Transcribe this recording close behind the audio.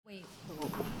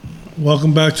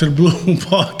Welcome back to the Blueroom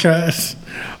Podcast.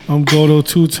 I'm Gordo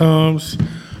 2 times.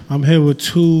 I'm here with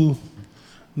two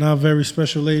not very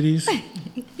special ladies.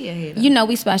 You know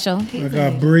we special. I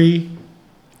got Bree.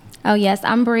 Oh yes,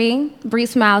 I'm Bree. Bree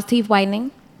Smiles Teeth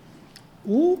Whitening.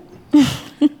 Ooh.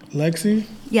 Lexi.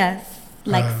 Yes,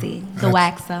 Lexi, the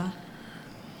waxer.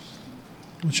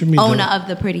 What you mean? Owner of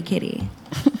the Pretty Kitty.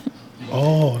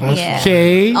 Oh, that's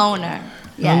Okay. Owner.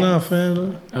 Yeah. I'm not a fan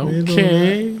of it.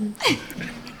 Okay.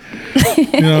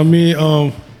 You know what I mean?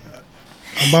 I'm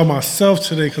by myself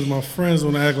today because my friends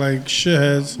want to act like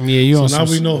shitheads. Yeah, you so on now some...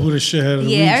 we know who the shithead of the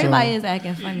week. Yeah, everybody is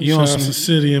acting funny. You shout on out some to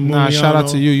City and Nah, Moniano. shout out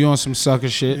to you. You on some sucker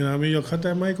shit. You know what I mean? Yo, cut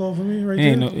that mic off for me right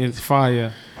Ain't there. no, it's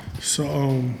fire. So,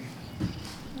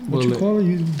 what you call it?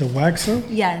 You the waxer?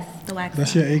 Yes, the waxer.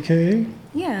 That's your AKA?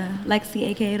 Yeah, Lexi,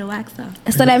 a.k.a. the waxer.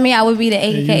 So that means I would be the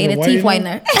AKA the teeth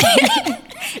whitener.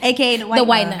 A.k.a. the whitener. The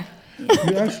whitener.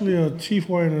 You actually a teeth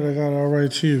whitener that got all right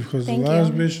teeth because the Thank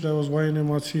last you. bitch that was whitening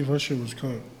my teeth, her shit was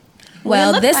cut.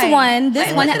 Well, What it this look like? one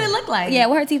What did it look like? Yeah,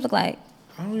 what her teeth look like?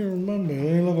 I don't even remember. It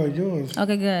didn't look like yours.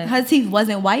 Okay, good. Her teeth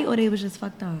wasn't white or they was just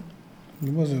fucked up? It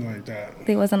wasn't like that.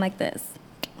 They wasn't like this.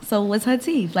 So what's her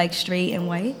teeth? Like straight and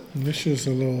white? This shit's a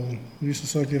little. You used to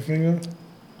suck your finger?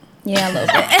 Yeah, a little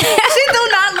bit. She do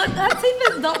not look, her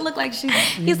teeth don't look like she.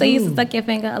 You say you used to suck your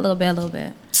finger a little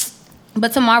bit.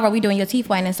 But tomorrow we doing your teeth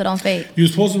whitening, so don't fake. You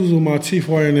was supposed to do my teeth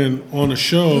whitening on the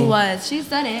show. Who was? She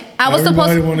said it. I was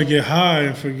supposed Everybody to. want to get high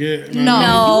and forget.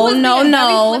 No,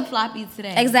 No. Flip floppy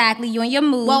today. Exactly, you and your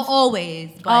mood. Well, always.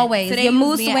 But Always. today Your you mood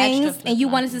was being swings, extra and you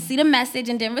flip-floppy. wanted to see the message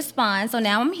and didn't respond. So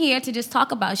now I'm here to just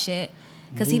talk about shit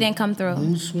because he didn't come through.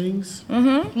 Mood swings?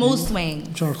 Mood swing.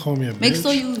 You trying to call me a bitch? Make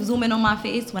sure you zoom in on my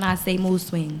face when I say mood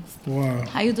swings. Wow.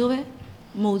 How you do it?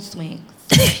 Mood swings.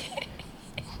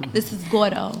 This is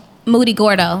Gordo. Moody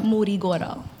Gordo. Moody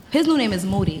Gordo. His new name is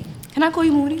Moody. Can I call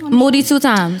you Moody? Moody 2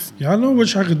 times. Y'all know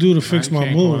what I could do to fix my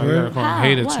mood, I gotta right? call him How?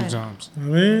 hater What? 2 times. I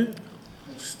mean,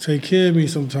 just take care of me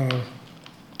sometime.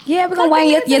 Yeah, we're gonna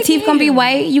whiten your teeth gonna be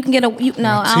white. You can get a no.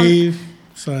 My teeth,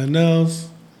 something else.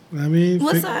 I mean,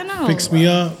 What's something else? fix me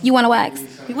up. You want to wax?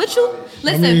 What you?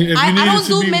 Listen, mean, if you I needed don't to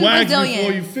do be men waxed before you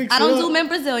Brazilians. fix I it don't up. do men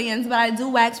Brazilians, but I do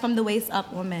wax from the waist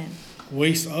up on men.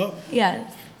 Waist up?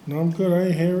 Yes. No, I'm good. I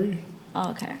ain't hairy. Oh,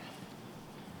 okay.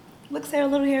 Looks a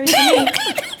little hairy to me.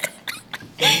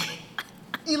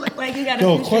 You look like you got a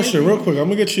Yo, picture. question real quick. I'm going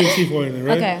to get you your teeth whitening,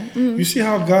 right? Okay. You see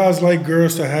how guys like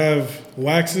girls to have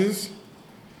waxes?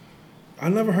 I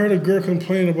never heard a girl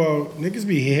complain about niggas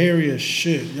be hairy as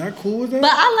shit. Y'all cool with that?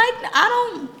 But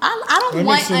I don't That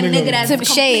want makes a a nigga- nigga that's To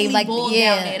completely shave, like bald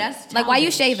yeah. down there. That's Like why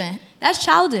you childish. shaving? That's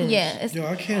childish. Yeah. It's, Yo,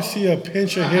 I can't see a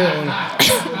pinch of hair on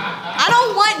I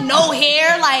don't want no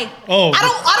hair. Like Oh. I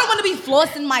don't want to be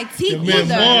flossing my teeth your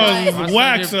man either. Mars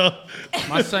Like, waxer.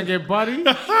 My son get buddy.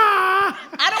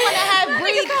 I don't want to have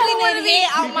Bree cleaning hair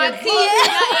out my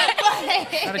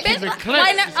teeth. Gotta keep it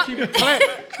clean. Just keep it clean.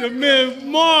 The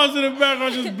man Mars in the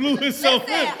background just blew himself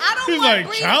Listen, in. I don't He's want like,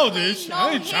 Bree childish. to clean I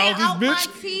no ain't hair childish, out my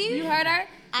bitch. teeth. you heard her?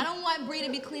 I don't want Bree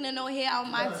to be cleaning no hair out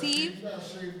my teeth. You gotta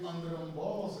shave under them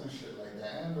balls and shit like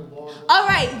that, and the balls. All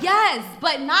right, yes,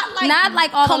 but not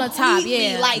like all on the top,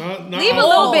 completely, yeah. Like Not Leave a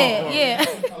all little over. bit, yeah.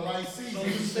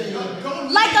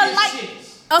 like a light.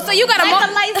 Oh, so you got Like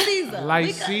a a light Caesar. Light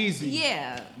We could- Caesar.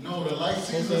 Yeah. No, the light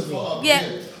season's for up Yeah.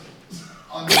 here.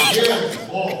 Under here is the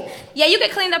ball. Yeah, you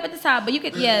get cleaned up at the top, but you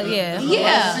could yeah.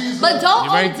 Yeah. But don't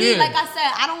You're right OD, there. like I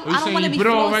said, I don't You want to saying be you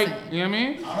bro flossing. right? You know what I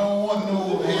mean? I don't want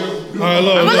no hair. All right,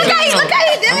 look. Look how you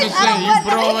I'm did just saying, you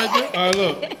bro right there? All right,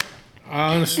 look.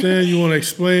 I understand you want to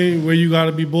explain where you got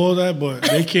to be bald at, but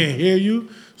they can't hear you.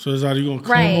 So it's either you going to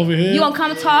come Right. over here. You gonna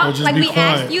come or talk just like be we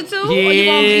quiet. asked you to? Or you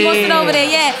gonna sit over there?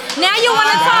 Yeah. Now you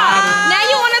wanna talk. Now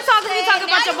you wanna talk because we talking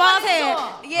about your bald hair.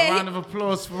 A Yeah. round of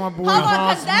applause for my boy Hold on, Marz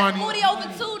because that's Money. Moody over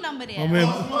 2 number there. My man,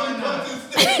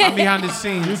 I'm behind the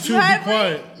scenes. you two You be heard me?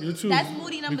 quiet. You two. That's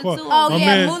Moody be number quiet. 2. Oh My yeah,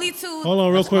 man- Moody too. Hold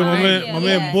on real quick. My fine. man, Yeah, my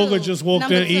man yeah. Booger just walked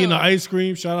Number in eating the 2. ice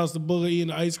cream. Shout outs to Booger eating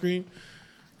the ice cream.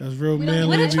 That's real manly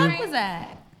Where the of you. truck was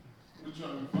at?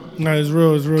 Nah, it's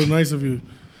real nice of you.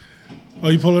 Oh,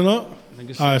 you pulling up?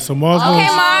 All right, so Mars Okay, going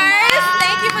Mars.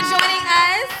 Thank you for joining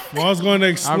us. Mars going to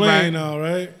explain All right. now,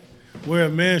 right? Where a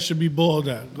man should be bald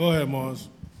at. Go ahead, Mars.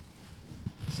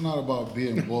 It's not about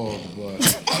being bald,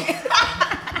 but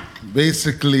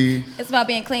basically, It's about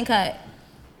being clean cut.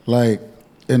 like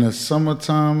in the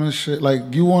summertime and shit, like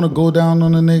you want to go down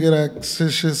on a nigga that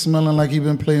shit smelling like he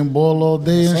been playing ball all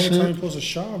day and Sometimes you're shit. supposed to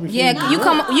shower before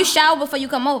Yeah, you shower before you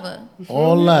come over.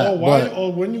 All that, but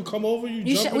Or when you come over,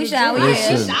 you jump in we the shower, tub? yeah.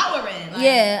 Listen. Showering. Like,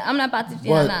 Yeah, I'm not about to. Yeah,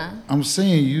 but nah. I'm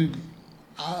saying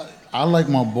I like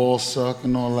my balls suck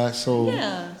and all that, so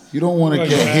Yeah. You don't want to Like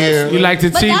get ass. hair. You like to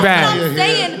But that's what teabag. I'm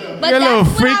saying. But You're a little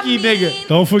that's what I freaky mean. nigga.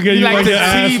 Don't forget you like like to your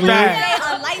ass licked.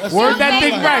 teabag. Word that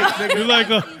thing right, nigga. You like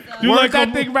a. You Word like that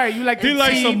a, thing right. You like He to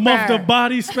likes a muff the teabag.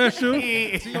 body special.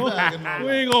 We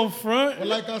Teabagging, ain't gonna front. But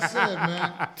like I said,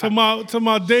 man. To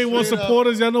my day one Straight up.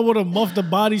 supporters, y'all know what a muff the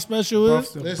body special is?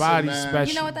 Off the Listen, body man.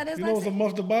 special. You know what that is? You know what's a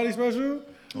muff the body special?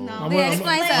 No. Yeah,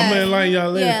 explain to I'm gonna us. enlighten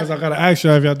y'all later Yeah. because I gotta ask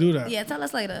y'all if y'all do that. Yeah, tell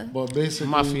us later. But basically,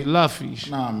 Muffy Luffy.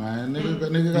 nah, man.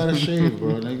 Nigga gotta shave,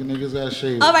 bro. Niggas gotta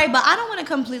shave. All right, but I don't want to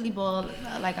completely bald,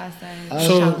 like I said.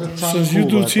 So since you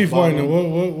do teeth whitening,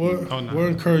 what? what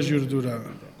encouraged you to do that?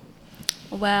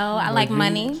 Well, I like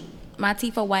money. My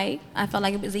teeth are white. I felt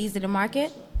like it was easy to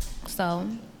market. So,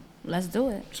 let's do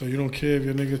it. So you don't care if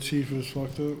your nigga teeth is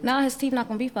fucked up? No, his teeth not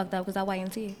going to be fucked up because I whiten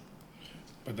teeth.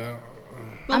 But that,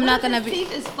 But I'm what not if gonna his be-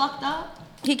 teeth is fucked up,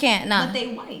 He can't, nah. but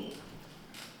they white.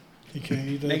 he can't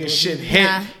eat that. Nigga pussy? shit hit.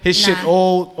 Nah, His shit nah.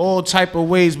 all type of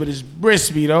ways, but it's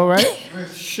crispy though, right?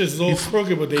 Shit's all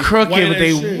crooked, but they Crooked, white but as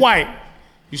they shit. white.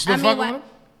 You still I mean, fucking what? with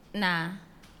him? Nah.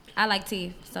 I like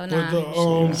teeth, so But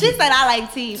nah. She said I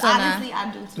like teeth. So nah. Honestly,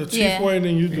 I do the too. teeth Yeah.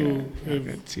 whitening you do,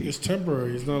 good teeth. it's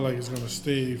temporary. It's not like it's gonna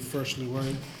stay freshly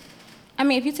white. I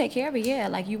mean, if you take care of it, yeah.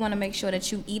 Like, you want to make sure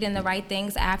that you eating the right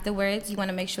things afterwards. You want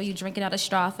to make sure you drinking out a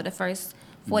straw for the first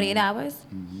 48 hours.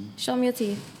 Show them your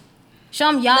teeth.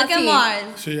 Show them y'all Look teeth. at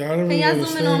Mars. See, I don't really y'all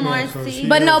zoom in on understand that. Mars' 'cause teeth? he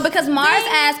But no, has- because Mars'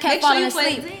 ass kept Make sure falling you put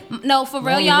asleep. No, for not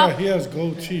real, only y'all. that, he has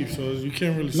gold teeth, so you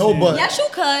can't really No, see. but Yes, you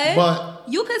could. But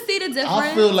you could see the difference.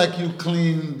 I feel like you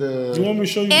clean the. You want me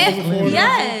to show you If- the before and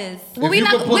after? Yes. Well, If we you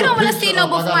not. could put We a don't want to picture see no up,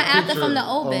 I before got and a after from the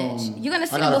old picture, bitch. You're gonna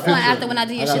see I the got a before and picture. after when I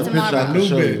do your I got shit a picture I tomorrow. can New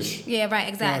show you. bitch. Yeah, right,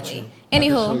 exactly. Gotcha. I can show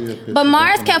you a Anywho, picture, but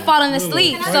Mars kept definitely. falling Little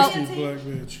asleep. feisty So black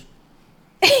bitch.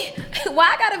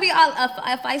 why I gotta be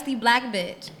a feisty black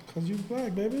bitch? Cause you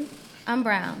black, baby. I'm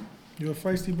brown. You're a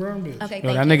feisty brown bitch. Okay,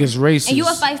 Yo, thank that you. nigga's racist. And you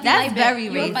a feisty That's light very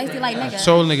bitch. You a racist. feisty light nigga.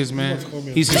 Soul niggas, man.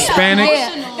 He's Hispanic.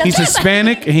 Yeah. He's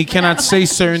Hispanic, and he cannot say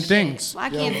certain things. I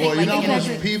Yo, can't boy, you know how much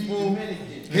think people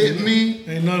hit me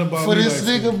Ain't nothing about for me this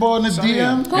like nigga, boy, in the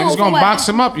DM? Who, Niggas for gonna what? box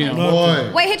him up, you know.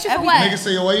 Boy. Wait, hit you for Nigga what?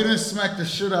 say, yo, why you didn't smack the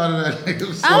shit out of that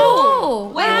nigga? So,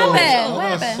 Oh, what Yo, happened? I What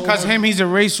got happened? so Cause much- him, he's a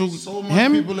racial. so much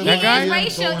Him, people in that the guy. DM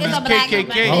Racial throwing is that a black KKK.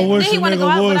 nigga. I wish Then he a wanna go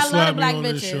nigga out, would but I love slap the me black on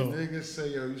this bitches. show. Niggas say,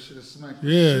 yo, you should have smacked the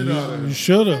Yeah, shit out of you him.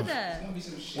 should have.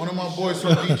 One of my boys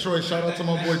from Detroit, shout out to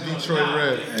my boy Detroit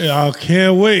Red. Yeah, I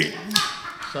can't wait.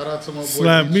 Shout out to my boy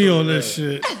Slap me Detroit on Red. this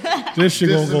shit. This shit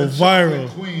gonna Dissing go the chocolate viral.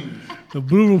 Queen. The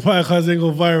Blueroom Podcast ain't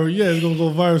go viral. Yeah, it's gonna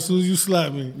go viral as soon as you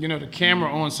slap me. You know the camera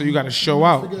on, so you got to show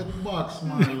out. Forget the box,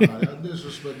 man. I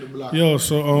disrespect the black. Yo,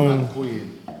 so Black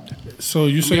queen. so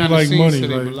you say you Behind the like scenes money,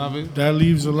 today, like beloved. that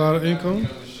leaves a lot of income.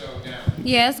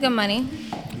 Yeah, it's good money.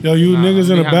 Yo, you Nah, niggas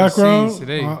in the behind the background, scenes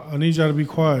today. I need y'all to be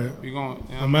quiet. We going.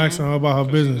 You know I'm what I asking mean? her about her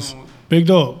Cause business. she going- Big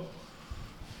dog,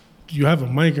 you have a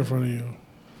mic in front of you.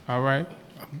 All right.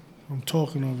 I'm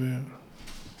talking over here.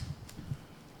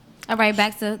 All right,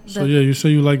 back to the. So yeah, you say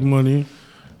you like money.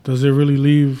 Does it really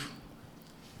leave?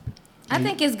 I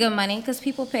think it's good money because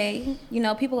people pay. You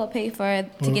know, people will pay to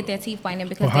get their teeth whitened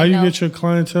because Well, how they you know get your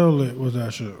clientele lit with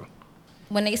that shit?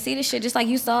 when they see the shit, just like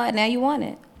you saw it, now you want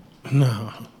it.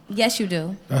 No, Yes, you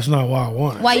do. that's not why I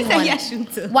want it. Why you want yes, it? you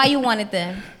do. Why you want it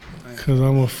then? Cause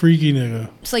I'm a freaky nigga.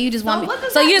 So you just want me? what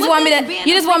does So you that- just what want me does to? being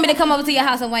You a just want me to come over to your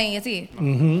house and whiten your teeth?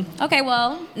 Mm-hmm. Okay,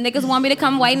 well, niggas want me to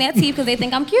come whiten their teeth because they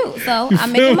think I'm cute. So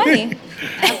I'm making money.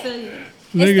 I feel you.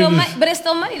 It's Niggas still just- but it's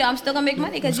still money though. I'm still gonna make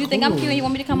money because you think I'm cute and you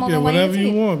want me to come over Yeah, and whiten your whatever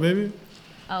you teeth. want, baby.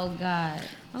 Oh God.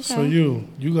 Okay. So you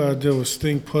gotta deal with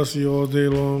stink pussy all day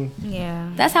long.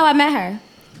 Yeah. That's how I met her.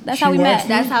 That's how we met. waxed you?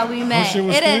 That's how we met. shit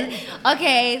was It stink? is.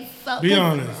 Okay, so. Be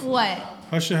honest. What?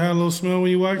 Her shit had a little smell when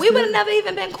you waxed We it? would have never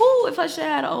even been cool if her shit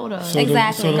had an odor. So the-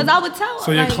 Exactly. so the- Because I would tell So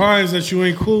her. your like, clients that you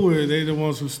ain't cool with, they the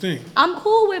ones who stink. I'm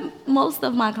cool with most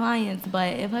of my clients,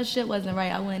 but if her shit wasn't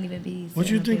right, I wouldn't even be. What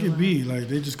sitting you up think there it be? Like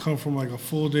they just come from like a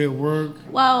full day of work.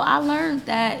 Well, I learned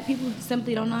that people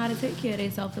simply don't know how to take care of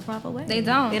themselves the proper way. They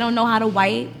don't. They don't know how to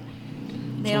wipe.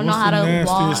 They So don't know what's how the to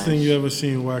nastiest wash. thing you ever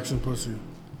seen waxing pussy?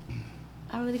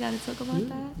 I really got to talk about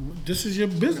that. This is your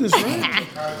business, right?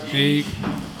 Hey,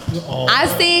 I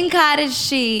seen cottage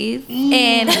cheese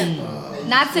and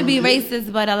not to be racist,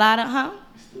 but a lot of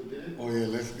Oh yeah,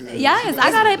 let's get Yes,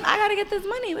 I gotta get this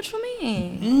money. What you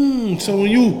mean? So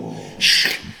when you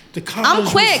the college I'm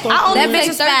was quick. stuck I only in That it, bitch take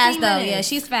is fast 13 though. minutes. Yeah,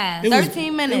 she's fast. it was-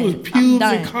 13 minutes. It was I'm pubes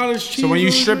done. and college cheese. so when you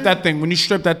on strip it?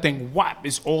 that thing, whap,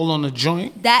 it's all on the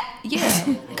joint. That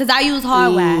because I use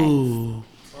hard wax. Ooh.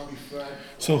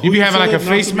 So who You be having like a said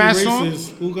not face to be mask on?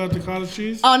 racist, who got the college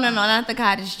cheese? Oh no, not the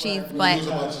cottage cheese, but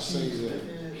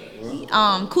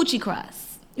coochie crust.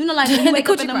 You know, like when you wake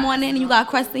up in the morning and you got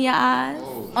crust in your eyes.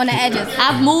 On the edges.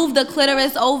 I've moved the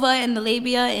clitoris over in the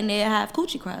labia and they have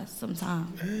coochie crust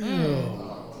sometimes.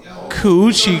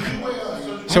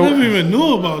 Coochie. So I never even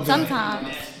knew about that.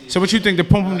 Sometimes. So what you think? The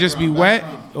pum just be wet,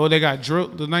 or they got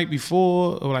drilled the night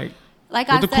before, or like? Like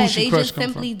I said, they just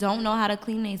simply don't know how to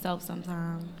clean themselves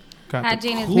sometimes.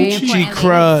 Hygiene is very important. Coochie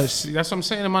crush. That's what I'm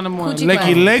saying in my morning.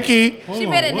 Coochie Licky. She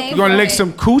made a name. You gonna for lick it.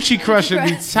 some coochie crush and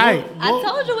be tight. I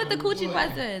told you what the coochie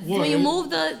crust is. When you move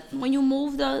the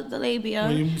labia.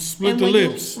 When you split the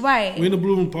lips. Right. We in the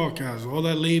Blueroom Podcast. All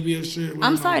that labia shit.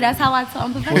 I'm sorry, that's how I tell.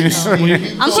 I'm professional.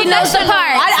 She knows the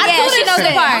part. Yeah, she knows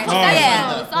the part.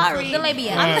 Yeah. Sorry. The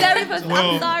labia. I'm very professional.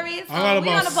 I'm sorry. I got we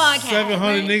on about the podcast.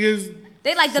 700 niggas.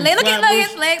 They like the labia. Look at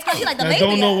his legs. She like the I labia.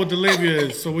 don't know what the labia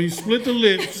is. So when you split the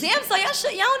lips. Damn, so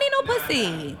y'all don't need no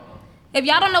pussy. If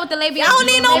y'all don't know what the labia is, Y'all don't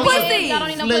need no labia pussy. is, y'all don't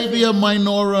need no pussy. Labia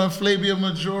minora and flavia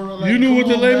majora. Like, You knew what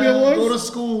the labia was? Go to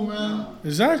school, man.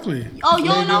 Exactly. Oh, you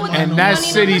don't know what And that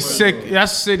city sick. That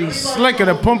city slicker.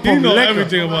 The pum You pum know liquor.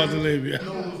 everything about the labia.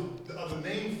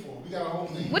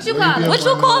 What you call it? What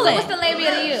you call it? What's the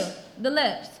labia to you? The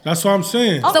lips. That's what I'm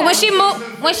saying. So when she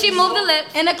moved the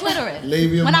lips and the clitoris.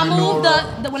 Labia when I move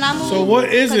minora. when I move. So what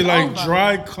is it? Like over.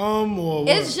 dry cum or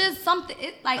what? It's just something.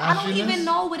 It's like I don't even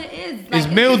know what it is. Like, It's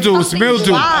mildew. It's something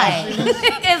mildew. dry.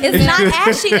 It's not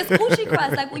ashy. It's coochie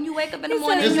crust. Like when you wake up in the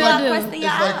morning, It's you like, got crust in your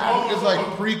eye. it's like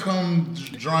pre-cum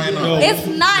drying Yo, up. It's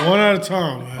not. One at a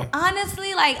time, man.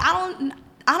 Honestly, like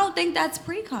I don't think that's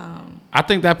pre-cum. I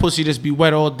think that pussy just be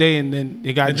wet all day and then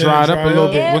it got And then dried up dry a little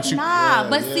up. bit. Yeah, Once you,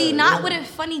 but see, not with it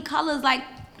funny colors like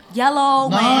yellow.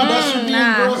 Nah, man. that should be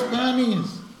in girls'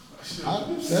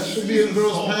 panties. That should be in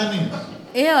girls' panties.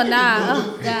 Ew, nah.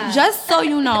 Oh, God. Just so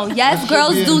you know, yes,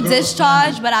 girls be in do girls'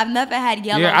 discharge, but I've never had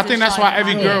yellow. yeah, I think that's why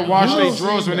every discharge. girl wash You their know-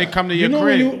 drawers when they come to your You know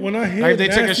crib. when I hear like if they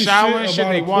take a nasty shower shit and shit,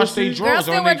 about they a wash pussy, their drawers Girls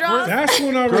still on wear their drawers? crib. That's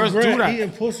when I Girls do regret that.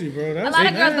 eating pussy, bro. A That's lot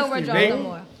of girls don't nasty, wear bro. drawers no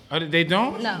more. Oh, they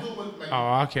don't? No.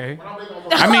 Oh, okay.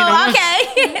 I mean,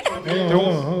 the ones- okay.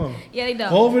 Hold on. Yeah, they don't.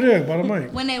 Go over there by the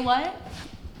mic. When they what?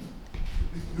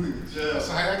 Yeah,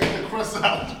 so how I get the crust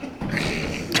out?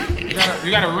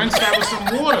 You gotta rinse that with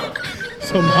some water.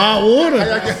 Some hot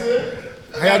water.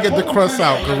 How I get the crust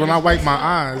out? Because when I wipe my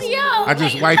eyes, I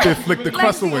just wipe it, flick the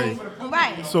crust away.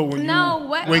 Right. So when No, you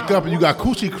what? wake up and you got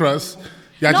coochie crust,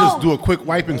 y'all No. just do a quick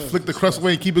wipe and flick the crust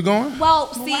away and keep it going?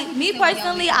 Well, see, me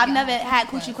personally, I've never had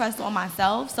coochie crust on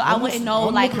myself, so I wouldn't know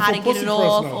I'm like looking how for to get pussy it crust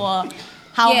off now. or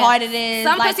how Yeah. hard it is.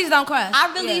 Some Like, pussies don't crust.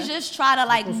 I really Yeah. just try to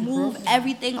like move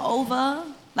everything over.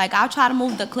 Like I'll try to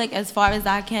move the click as far as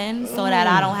I can so that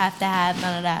I don't have to have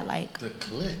none of that. Like The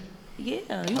clip.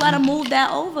 yeah, you gotta move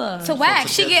that over. To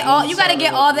wax, you gotta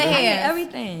get all the hair.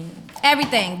 Everything.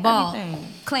 Everything, ball, Everything.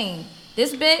 clean.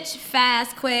 This bitch,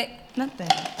 fast, quick, Nothing.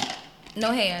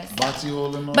 no hairs. Body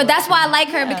hole and all But that that's why I like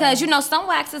her because, you know, some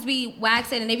waxers be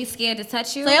waxing and they be scared to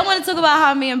touch you. So y'all want to talk about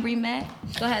how me and Bree met?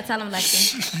 Go ahead, tell them,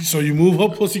 Lexi. So you move her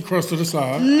pussy crust to the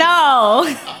side, No.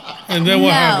 and then what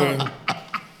No. happened?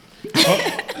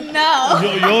 No.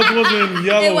 Yours wasn't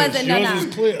yellow. It wasn't, no, Yours no.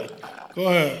 was clear. Go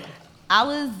ahead. I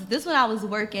was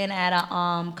working at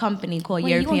a company called Wait,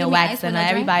 you gonna European give me Wax ice with and no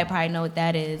drink? everybody probably know what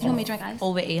that is. You want me to drink ice?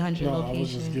 Over 800 No, I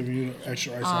was just locations. giving you the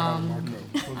extra ice I have in my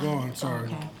cup. But go on, sorry.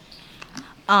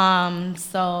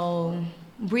 So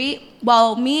Bree,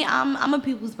 well, me, I'm a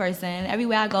people's person.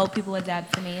 Everywhere I go, people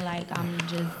adapt to me. Like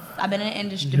I've been in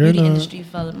the beauty industry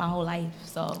for my whole life,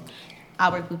 so I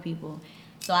work with people.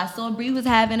 So I saw Bree was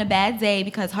having a bad day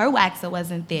because her waxer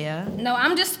wasn't there. No,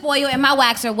 I'm just spoiled and my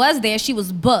waxer was there. She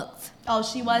was booked. Oh,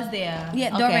 she was there.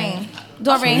 Yeah, Okay.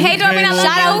 Doreen. you Hey, Doreen, I came love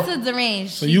Shout out you. to Doreen.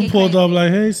 So you pulled up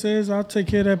like, hey, sis, I'll take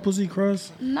care of that pussy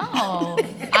crust. No,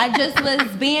 I just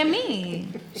was being me.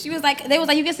 She was like, they was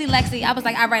like, you can see Lexi. I was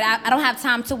like, all right, I don't have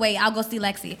time to wait. I'll go see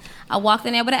Lexi. I walked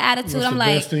in there with an attitude. That's I'm the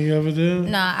like, best thing you ever did?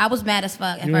 nah, I was mad as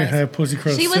fuck at You ain't first. had pussy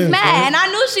crust She was since, mad, right? and I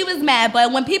knew she was mad.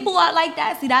 But when people are like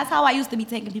that, see, that's how I used to be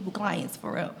taking people clients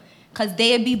for real. Cause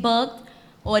they'd be booked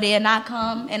or they'd not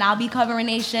come, and I'll be covering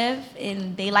their shift,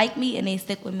 and they like me and they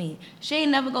stick with me. She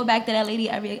ain't never go back to that lady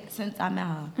ever since I met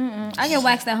her. I get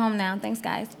waxed at home now. Thanks,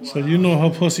 guys. So you know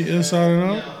her pussy inside and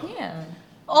out? Yeah,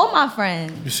 all my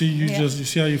friends. You see, you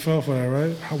see how you fell for that,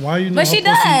 right? Why you know But her she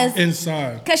pussy does.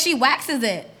 inside? Cause she waxes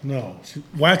it. No,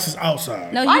 wax is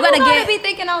outside. No, Why you gotta get. be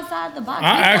thinking outside the box?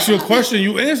 I asked you a question,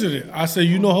 you answered it. I said,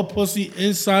 you know her pussy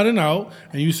inside and out,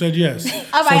 and you said yes.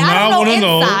 All right, so now I don't wanna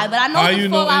know inside, but I know how the you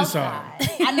full know outside.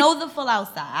 I know the full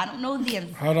outside. I don't know the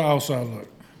inside. How the outside look?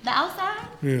 The outside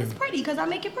Yeah. is pretty because I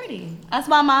make it pretty. That's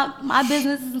why my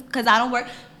business is because I don't work.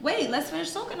 Wait, let's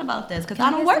finish talking about this because I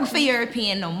don't work for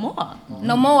European no more.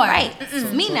 No more. Right.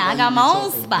 It's me now. I got my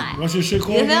own spot. What's your shit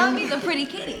called? You feel me? The Pretty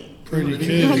Kitty. Pretty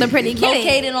Kitty. The Pretty Kitty.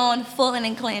 Located on Fulton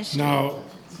and Clan Street. Now,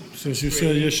 since you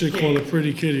said your shit called a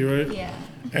Pretty Kitty, right? Yeah.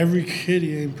 Every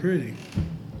kitty ain't pretty.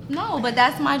 No, but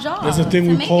that's my job. That's the thing to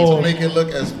we make call- it Make it look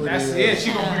as pretty. That's it.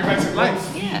 She gonna bring it back to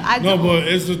life. Yeah, I do. No, but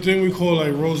it's the thing we call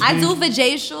like roast beef. I do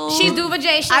vajacial. She do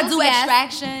vajacials. I do yes.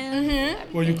 extraction.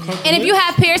 Where you cut the And if you lips.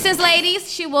 have piercings, ladies,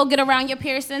 she will get around your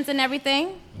piercings and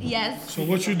everything. Yes. So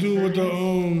what you do with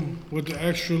the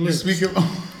extra lips? Speaking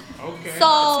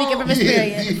So Speaking from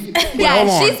experience. Hold yeah,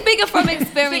 on. she's speaking from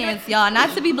experience, y'all.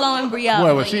 Not to be blowing Brie up.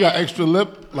 What? but She yeah. got extra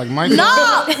lip like Mike?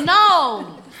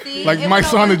 No. See, Like it my went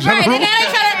son over- in general? Right,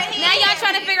 now y'all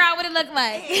trying to figure out what it looked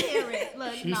like.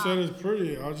 Look, She no. said it's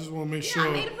pretty. I just want to make Yeah, sure.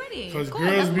 I made it pretty. Because Of course,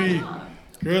 that's my job.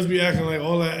 girls be acting like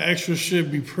all that extra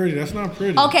shit be pretty. That's not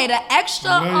pretty. Okay, the extra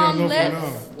Now y'all know for lips,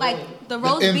 now. like the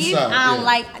roast beef, inside, I don't yeah.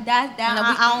 like that.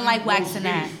 I don't like waxing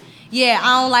that. Yeah,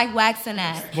 I don't like waxing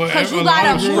that. But Cause a you lot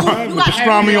gotta of girls move. have You it. gotta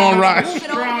Pastrami on rice. move it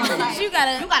over. Like, You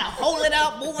gotta hold it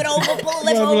up, move it over, pull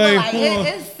it gotta be over. like, Like, hold on.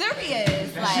 it's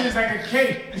serious. That shit is Like, like a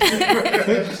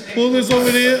cake. Pull this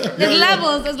over there. There's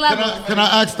levels. There's levels. Can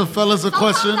I ask the fellas a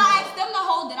question? sometimes I ask them to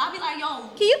hold it. I'll be like, yo,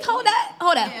 Can you hold that?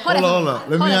 Hold that. Hold that. Hold on.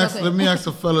 Hold Let me ask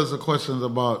the fellas a question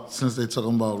about, since they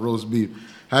talking about roast beef.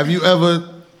 Have you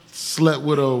ever slept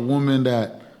with a woman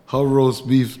that her roast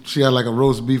beef, she had like a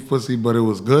roast beef pussy, but it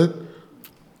was good?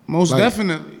 Most Like-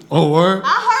 definitely. Oh, word? I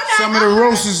heard that. Some of the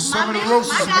roasts, My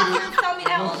guy friends tell me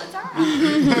that all the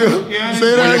time.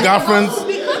 Say When your that. guy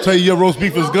friends tell you your roast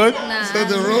beef is good? Said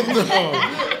the roast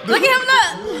Look at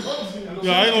him. Look.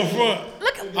 Yo, I ain't gonna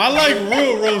front. I like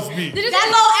real roast beef. Did you That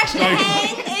little extra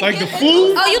hang. it Like the gives-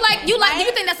 food, Oh,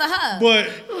 you think that's a hug? but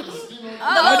Oh,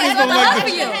 I just don't like for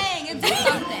the, you. Hang, it do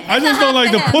something. I just don't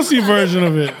like the pussy version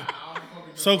of it.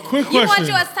 So quick You want question.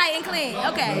 yours tight and clean.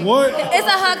 Okay. What? It's a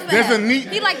hug for There's him. a neat-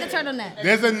 He like the turtleneck.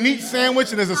 There's a neat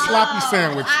sandwich and there's a sloppy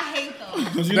sandwich. I hate those.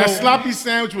 'Cause you That know, sloppy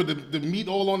sandwich with the meat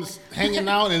all on the, hanging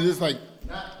out and it's like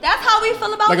That's how we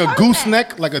feel about a turtleneck.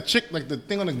 gooseneck, like a chick, like the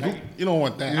thing on the goose. You don't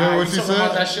want that. Yeah, what she Talking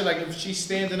about said? that shit like if she's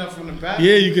standing up from the back.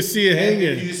 yeah, you can see it You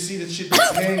hanging. just see the shit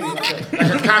that's hanging like a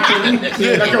cockroach.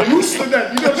 Like a rooster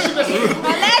neck. You know the shit that's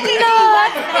He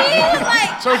was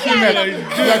like, Turkey neck.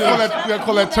 You gotta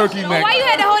call that turkey neck. why you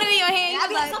had to hold it in your hand? You I was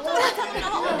be like, like, sometimes I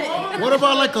tell them to hold it. What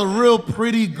about like a real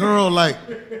pretty girl, like,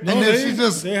 and then they- she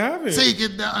just they have it. take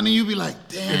it down, and you be like,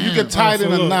 damn. If you get tied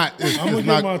in a So look, knot, I'm it's gonna get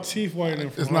not. my teeth whitening.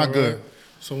 For it's her, not good. right?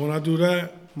 So when I do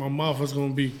that, my mouth is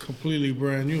gonna be completely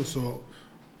brand new. So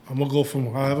I'm gonna go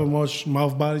from however much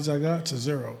mouth bodies I got to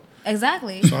 0.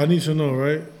 exactly. So I need to know,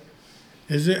 right?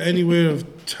 Is there any way of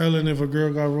telling if a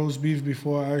girl got roast beef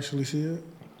before I actually see it?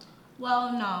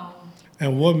 Well, no.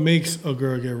 And what makes a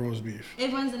girl get roast beef?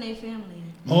 It runs in their family.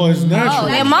 Oh, it's natural.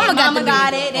 Their mama got Mama the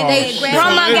got beef. it. They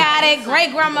Grandma got it.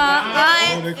 Great grandma.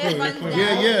 Oh, they It could, runs they could.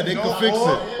 down. Yeah, they could fix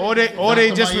it. Or they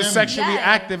Dr. just was Miami. sexually Yeah.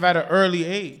 active at an early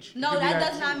age. No, that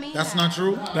does not mean That's that. not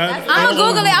true. That- I'm gonna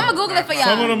Google it. I'm gonna Google it for y'all.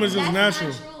 Some of them is That's just not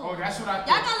natural. true. Oh, that's what I Y'all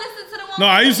gotta listen to the one. No,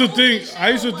 I with used to the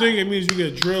think movie it means you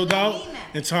get drilled out.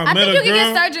 Until I I met think a you can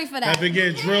girl get surgery for that. that been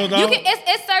getting drilled You out. can.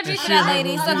 It's surgery for that,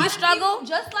 lady. So if you struggle,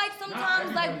 Just like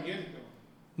sometimes, like,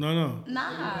 No.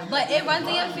 nah. But it runs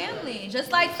in your family.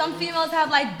 Just like some females have,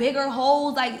 like, bigger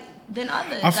holes, like, than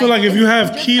others. I feel like if you have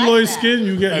it's just keloid like that. skin,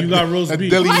 you got roast That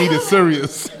beef. deli meat is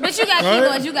serious. but you got Right?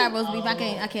 keloids, you got roast beef. I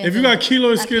can't. If you do got it.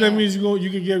 keloid I skin, that can't. means you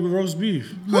can get roast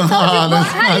beef. Nah, Well, that's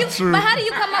how do you? not true. But how do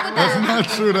you come up with that? Not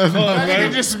true. That's not Right? You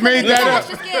true. just made It's that not up.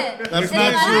 extra skin. That's It's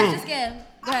not true. extra skin.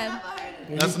 Go ahead.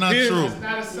 That's not pierce- true.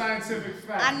 Not a scientific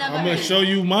fact. I never I'm heard gonna show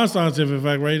you my scientific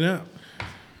fact right now.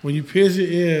 When you pierce your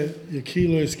ear, your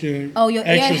keloid skin, Oh, your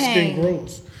ear extra hang. skin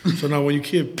grows. So now when you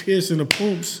keep piercing the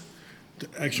poops, the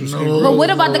extra skin No. But grows. what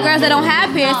about the girls that don't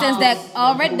have piercings that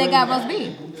already they got roast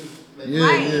beef? Yeah.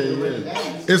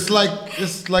 It's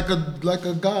like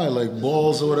a guy, like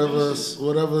balls or whatever.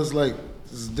 It's like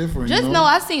it's different. Just you know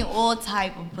I've seen all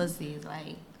type of pussies,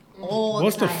 like all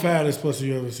What's the type. fattest pussy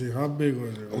you ever seen? How big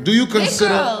was it? Do you Big consider?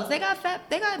 girls, they got fat,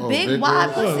 they got big big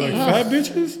wide girls? What, pussies. like fat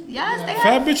bitches? Yes, they Fat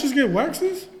have. bitches get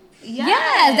waxes?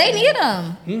 Yes, they need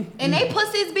them. And they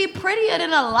pussies be prettier than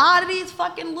a lot of these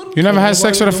fucking little. You never had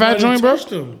sex with a fat Nobody joint, bro? touched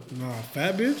them. Nah,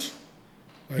 fat bitch?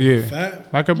 Like Yeah.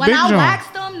 Fat? Like a When big I joint. wax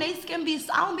them, they skin be.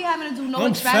 I don't be having to do no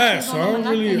I'm fat, extractions so I on them or don't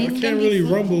nothing. really, They I skin can't be really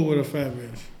smooth. rumble with a fat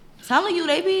bitch. Telling you,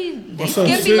 they What's skin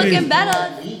up, be City? looking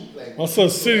better. My son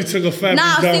City took a fat Nah,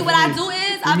 bitch down see what for I me. do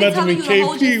is We I be met them telling in you to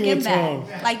hold your KP skin one time.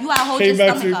 back. Like you gotta hold Came your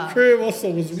back to stomach the up. crib,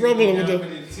 also was rumbling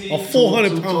with a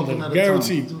 400 pounder,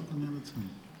 guaranteed.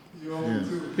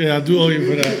 Yeah, I do owe you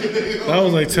for that. That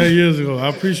was like 10 years ago. I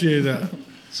appreciate that.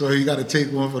 So you got to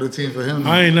take one for the team for him.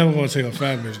 I ain't never gonna take a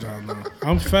fat bitch down though.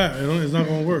 I'm fat. It's not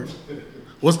gonna work.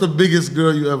 What's the biggest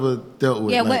girl you ever dealt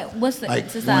with? Yeah, like, what's the like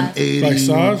size? 180? Like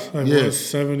size? Like yeah.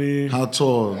 170. How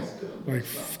tall? Like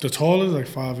the tallest, like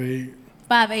 5'8".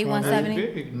 5'8", 170.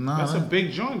 Big. Nah. That's a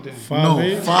big joint then. 5'8". No,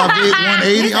 5'8",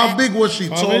 180. How big was she?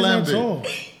 5'8" Tall and not big. tall.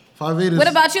 5'8" is. What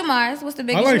about you, Mars? What's the I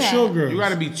biggest like you short have? girls. You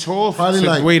gotta be tall Probably to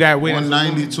like weigh that weight.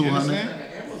 190, as a woman, you 200. understand?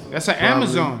 That's an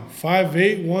Amazon.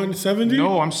 5'8", 170.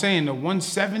 No, I'm saying the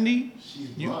 170.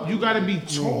 You gotta be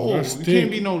tall. that's You thick.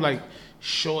 can't be no like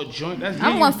short joint. That's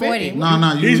I'm 140.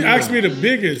 Nah. He's asked me the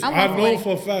biggest. I'm I know 140.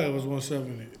 for a fact it was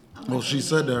 170. Oh, she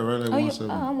said that, right? Like Oh,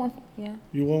 170. I'm yeah,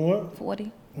 You want what? 40.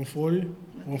 140?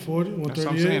 140? That's what I'm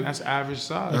 138? saying. That's average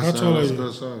size. How tall are That's you?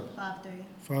 good size.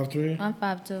 5'3"? I'm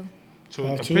 5'2". So a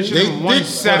 5'2"? picture They of thick them for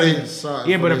 170. they size,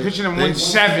 Yeah, but for a they- picture of them they-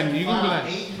 170. You gonna be like,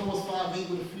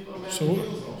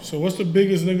 So what's the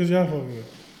biggest niggas y'all fuck with?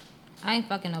 I ain't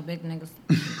fucking no big niggas.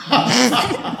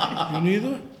 You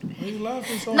neither? Why you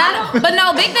laughing so hard? But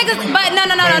no big niggas. But no.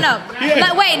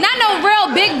 Like, wait, not no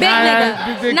real big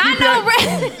nigga. big- Not keep no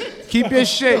real. keep your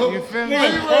shit. You feel me?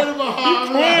 He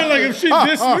crying like if she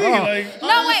dissed me. Like,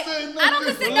 No, wait. I don't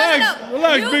consider. Relax, No.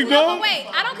 relax, big no, dog. but wait.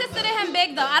 I don't consider him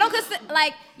big though. I don't consider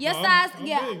like your No, size. I'm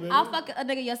Yeah, big, baby. I'll fuck a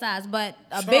nigga your size, but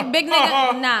a big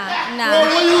nigga, nah.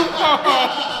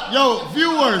 Yo,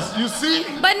 viewers, you see?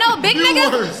 But no, big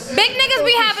Viewers. niggas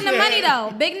be having the money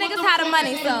though. Big niggas have the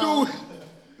money, so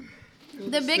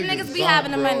the big niggas be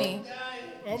having the money.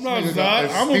 I'm not nigga Zod. got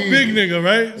I'm a esteem. big nigga,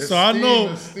 right? So I know.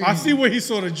 Esteem. I see where he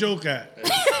saw the joke at.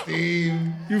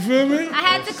 Team. You feel me? I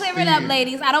had to clear it up,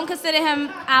 ladies. I don't consider him.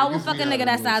 I will fuck a nigga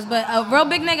that size, but a real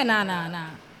big nigga, nah.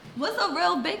 What's a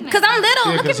real big nigga? Cause I'm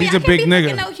little. Yeah, Look 'cause at me. he's I a can't big be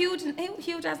nigga. fucking no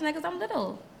huge ass niggas. I'm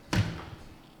little. As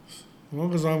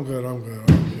long as I'm good, I'm good. I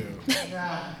don't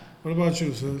care. What about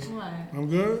you, sis? What? I'm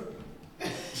good?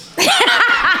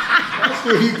 That's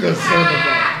what he concerned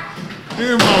about. It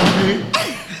ain't about me.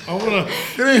 I wanna.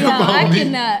 It ain't Yo, I about me.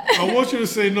 cannot. I want you to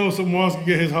say no so Mars can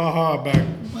get his ha back.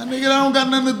 My nigga, that don't got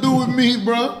nothing to do with me,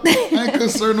 bro. I ain't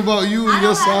concerned about you and I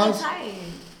your don't have a size. type.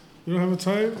 You don't have a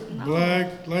type?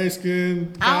 Black, light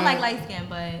skin. I don't like light skin,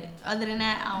 but other than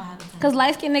that, I don't have a type. Cause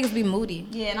light skinned niggas be moody.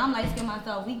 Yeah, and I'm light skinned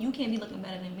myself. You can't be looking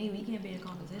better than me. We can't be in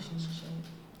competition and shit.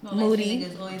 No, Moody. light-skinned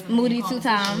niggas always in Moody 2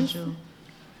 competition times. with you.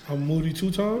 I'm moody 2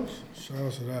 times? Shout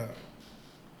out to that.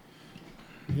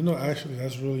 You know, actually,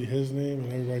 that's really his name,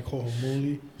 and everybody call him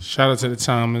Moody. Shout out to the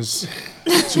Thomas.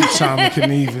 2-time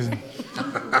Knieven.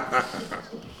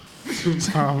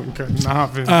 2-time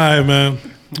Knieven. All right, man.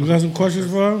 You got some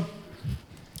questions for him?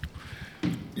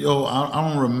 Yo, I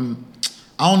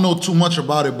don't know too much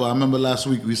about it, but I remember last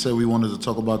week we said we wanted to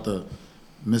talk about the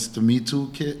Mr. Me Too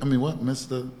kit. I mean, what?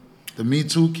 The Me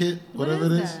Too kit? Whatever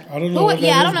it is. I don't know Who- what that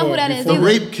yeah, I is, don't know but who that is The before-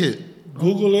 either. rape kit.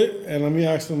 Google it, and let me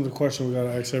ask them the question we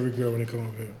gotta ask every girl when they come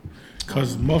up here.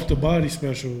 Because Muff the Body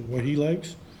Special, what he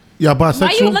likes. Y'all Why you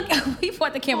bisexual? look? He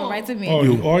brought the camera right to me.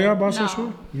 Oh, all y'all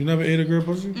bisexual? You never ate a girl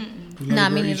pussy? You let Nah, a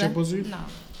girl me eat your neither. pussy? No.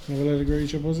 Never let a girl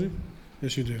eat your pussy?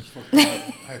 Yes, you did. I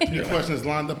had 3 questions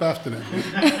lined up after that.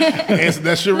 Answer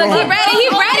that shit Look, wrong. he ready. He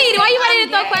ready. Why you ready to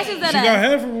throw questions at She got us?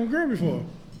 head from a girl before.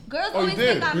 Girls Oh, you always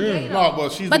did? think I'm gay. No,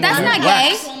 but she's But the that's one not who gay.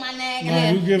 waxed. On my neck. No,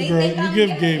 you give They girl, think you I'm give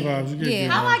gay. gay vibes. You give Yeah. gay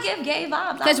How I vibes. give gay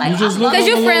vibes? Cause I'm You just look I Cause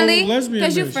you a little friendly. lesbian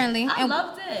Cause you bitch. friendly. I And-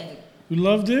 love dick. You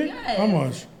love dick? Yes. How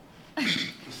much?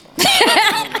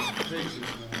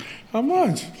 How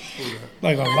much?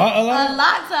 Like a lot? A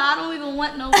lot to I don't even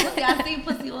want no pussy. I see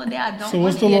pussy all day. I don't So want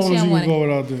what's the it. Yeah, she longest don't you want can it. go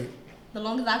without dick? The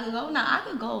longest I could go? Nah, I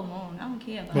could go long. I don't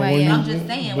care about But Right, it. yeah. I'm just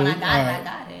saying, when I got it, I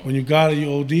got it. When you got it, you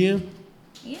ODing?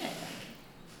 Yeah.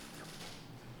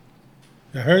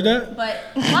 You heard that? But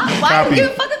why you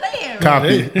give a fuck if they hear?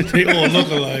 Copy. They all look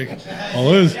alike.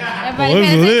 Oh, it's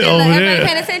Everybody lit paying attention. over Everybody there.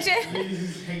 paying attention.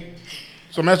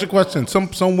 So I'm asking a question.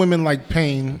 Some women like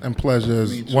pain and pleasure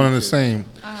as one and the same.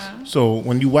 So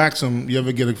when you wax them, you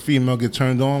ever get a female get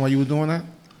turned on while you were doing that?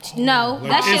 No,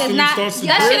 that shit is instantly not. starts to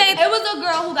That drip? shit ain't. It was a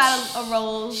girl who got a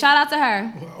rose. Shout out to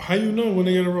her. How you know when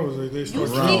they get a rose? They start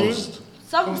You dripping? see,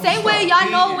 so same way y'all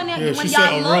know when Yeah, when she y'all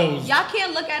said a look, rose. y'all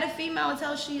can't look at a female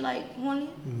until she like horny.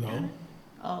 No.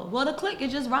 Oh, well the click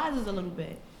it just rises a little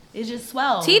bit. It just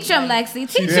swells. Teach him, Lexi.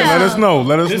 Teach him. Yeah, let us know.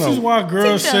 Let us This know. is why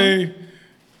girls Teach say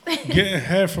getting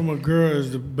head from a girl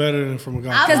is better than from a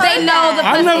guy. Cause they know the pussy.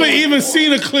 I've never even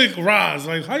seen a click rise.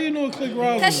 Like, how you know a click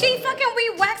rise? Cause she fucking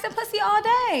waxing pussy all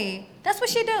day. That's what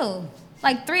she do.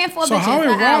 Like 3 and 4 So bitches how it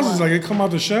an rises? hour. Like it come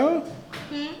out the shell?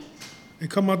 It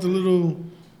come out the little.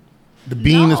 The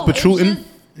bean is No, protruding. it's just-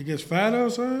 It gets fat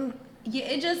outside. Yeah,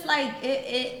 it just like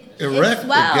it Erect, it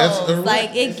swells. gets erect.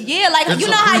 Like it, yeah, like It's you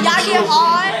know a how y'all get premature-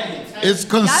 hard. It's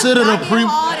considered Y'all a get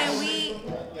hard and we.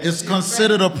 It's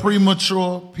considered a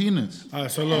premature penis. All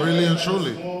right, so look. Really and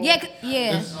truly. Yeah,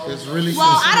 yeah. It's really. Well,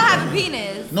 I don't have a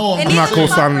penis. No, And I'm not neither does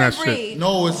my co-signing friend that Bree. shit.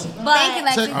 No, it's Thank you,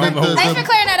 But Lexi. Tech- I don't know. Thanks for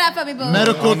clearing that up for me, boo. I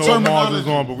medical don't know what Mars is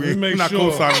terminology. on, but we're make not sure.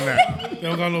 co-signing that. They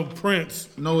don't got no prints.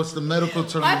 No, it's the medical my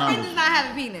friend does terminology. not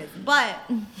have a penis, but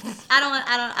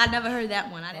I never heard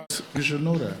that one. I didn't. You should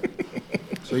know that.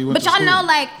 So you went But to y'all school. know,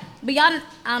 like, but y'all,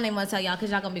 I don't even want to tell y'all because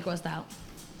y'all gonna be grossed out.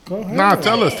 Go ahead. Nah,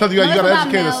 tell us. You Know it's gotta about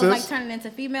educate males, us, like sis. turning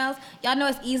into females. Y'all know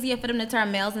it's easier for them to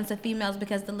turn males into females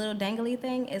because the little dangly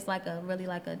thing is like a really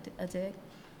like a dick.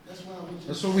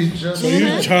 That's what we just. So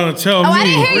you trying to tell Oh, I me?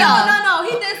 didn't hear y'all. No,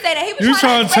 he did say that. He was You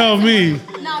trying to tell me?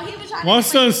 No, he was trying My to.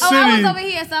 son Oh, I was City over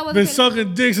here, so I wasn't been paying-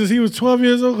 sucking dick since he was 12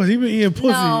 years old because he been eating pussy.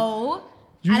 No.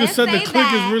 You I just said didn't the say click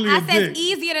that. is really I a said dick. it's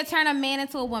easier to turn a man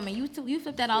into a woman. You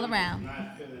flip that all around.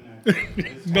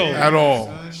 No, At all.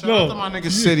 Shout out to my nigga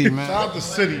City, man. Shout out the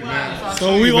city, man.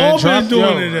 So we man, all drop been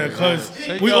doing yo. it there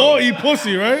because we yo. all eat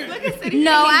pussy, right?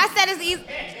 No, I said it's easy.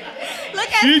 Look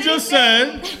at She City just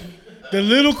saying- said the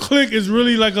little click is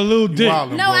really like a little dick.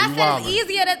 Wildin', No, bro. I You said wildin'. it's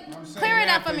easier to clear it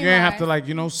up for me. You ain't have to Mars.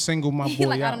 like, single my He boy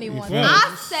like, I out. don't even You want feel that.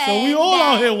 me? I said. So we all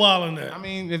that, out here wilding that. I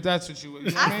mean, if that's what you I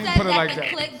mean, said put it that like the that.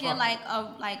 click get like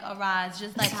a rise,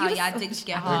 just like how y'all dicks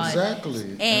get hard.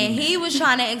 Exactly. And he was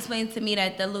trying to explain to me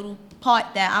that the little part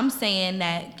that I'm saying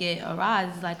that get a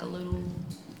rise is like a little.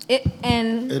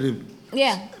 And It is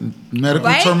yeah, medical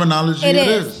Right? terminology. it It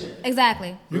is. is.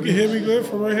 Exactly. You can hear me good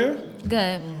from right here?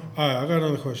 Good. All right, I got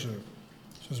another question.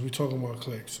 Since we talking about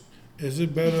clicks, is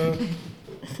it better?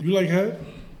 You like head?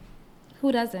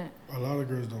 Who doesn't? A lot of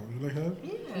girls don't. You like head?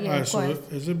 Yeah, All right, of so course.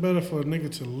 is it better for a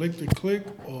nigga to lick the click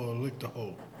or lick the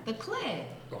hole? The click.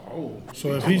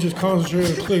 So if he just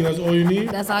concentrates on the click, that's all you need?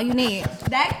 That's all you need.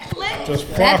 That click. Just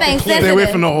That flop the thing click. Stay away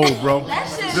sensitive. from the hole, bro. That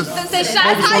shit. Say shots.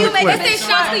 That's how you make it. Say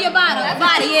shots to your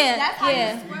body, yeah, That's how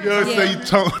yeah. You always say you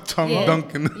tongue Yeah.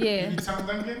 dunking. Yeah.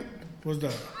 What's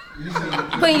that?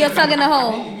 Putting your tongue in the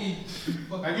hole.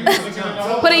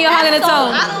 Putting your hole in the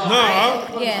toe.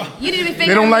 No, Yeah. You need to be figuring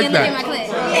They don't like and looking that. at my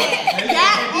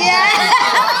clit.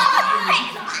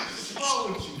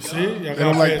 see? Y'all don't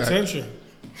gotta like pay that. attention.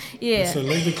 Yeah. So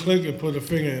lick the click and put the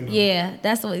finger in there. Yeah.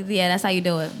 That's how you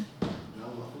do it.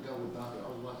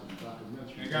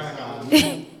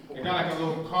 It got like a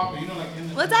little carpet, like in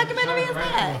the What documentary is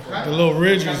that? The little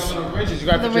ridges ridges. You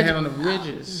gotta put your hand on the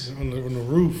ridges. on the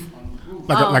roof.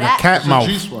 Like a that- cat mouth.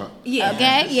 G-spot. Yeah.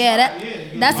 Okay? Yeah,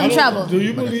 that's some trouble. Do you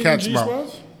Like a believe in cat's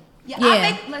G-spots? Yeah.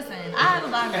 Yeah. Listen, I have a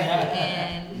vibrator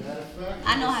and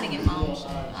I know how to get my own shit.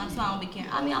 So I don't be caring.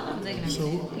 I mean, I love digging So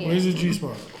everything. where's the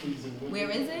G-spot? Where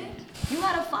is it? You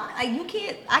gotta find. Like you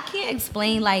can't. I can't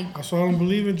explain. Like So I don't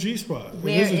believe in G-spot. If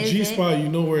Where there's a is it? G-spot, you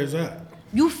know where it's at.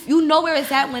 you know where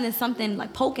it's at when it's something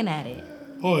like poking at it.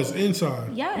 Oh, it's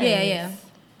inside. Yeah. Yeah.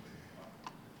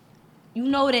 You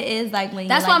know what it is like when.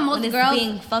 That's you're, why like, most when it's girls,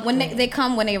 being fucked when with. they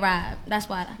come when they ride. That's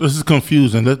why. This is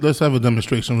confusing. Let's have a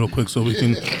demonstration real quick so we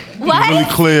can What?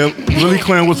 really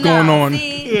clear what's going on.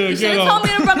 See, Yeah, you should get have off.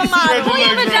 told me to rub a model. Spread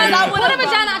your legs right Put a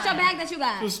vagina out your bag that you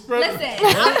got. Just spread Listen,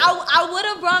 I would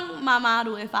have brung my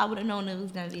model if I would have known it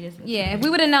was gonna be this. Yeah, if we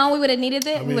would have known, we would have needed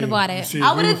it. we would have bought you it. see,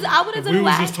 I if we would've- were- I would've if done we was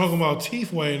wax. just talking about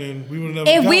teeth whitening, we would have never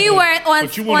If got we there. were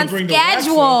But you wanna on bring the wax up.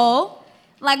 schedule,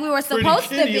 like we were supposed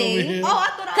to kitty over be, here. Oh, I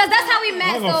thought I because that's how we I'm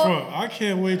met. gonna So front. I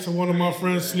can't wait till one of my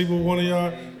friends sleep with one of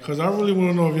y'all, because I really want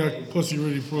to know if y'all pussy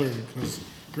really pretty, because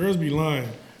girls be lying.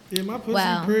 Yeah, my pussy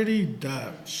Wow. pretty.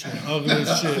 That shit ugly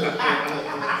as shit.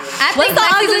 I think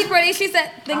Lexi's is pretty. She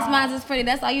said thinks mine is pretty.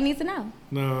 That's all you need to know.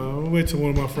 No, I'll wait till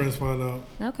one of my friends find out.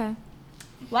 Okay.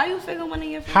 Why you figure one of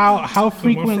your friends? How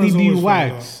frequently friends do you always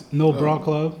find wax? No bra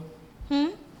club.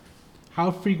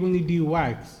 How frequently do you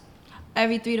wax?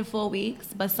 Every 3 to 4 weeks,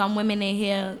 but some women their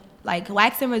hair like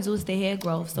wax and reduce their hair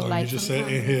growth. So No, like you just said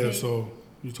sometimes in here, it's- so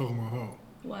you talking about how?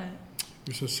 What?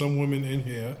 You said some women in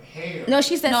here. No,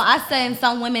 she said. No, I said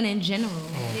some women in general.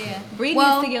 Yeah. Bree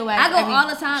Well, needs to get waxed. I go all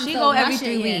the time, She so go my every shit,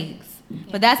 3 yeah. weeks,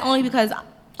 but that's only because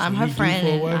I'm So her you due friend for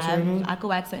a and wax right now? I could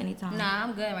wax her anytime. Nah,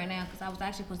 I'm good right now because I was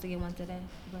actually supposed to get one today,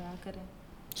 but I couldn't.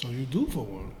 So you do for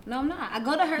one. No, I'm not. I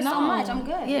go to her so much. I'm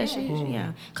good. Yeah,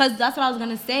 yeah. Cause that's what I was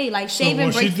gonna say. Like So shaving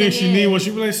when she breaks thinks the she hair. need one, she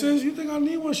be like, sis, you think I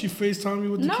need one? She FaceTime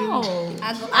you with the No, kitty.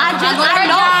 I go to I her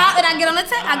know. job and I get on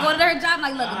the I go to her job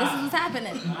like, look, this is what's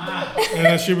happening. And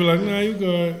then she be like, nah, you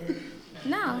good.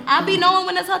 No. I be knowing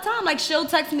when it's her time. Like she'll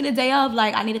text me the day of,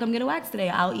 like I need to come get a wax today.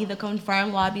 I'll either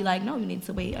confirm or I'll be like, no, you need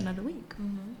to wait another week.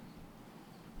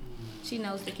 She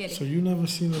knows the kitty. So you never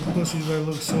seen a pussy that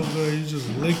looks so good, you just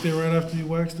licked it right after you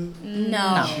waxed it? No.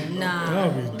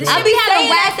 That would be I dope. be saying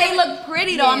that they look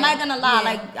pretty though. I'm Yeah. not gonna lie. Yeah.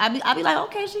 Like I be like,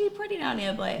 okay, she pretty down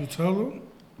there, but You tell them?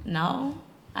 no,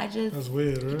 I just That's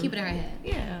weird, right? Keep it in her head.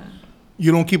 yeah.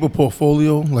 You don't keep a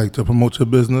portfolio like to promote your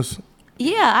business?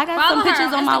 Yeah, I got Follow some her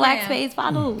pictures on on my Instagram. wax page.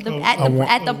 Follow I want-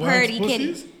 at the wax purdy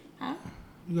pussies? kitty.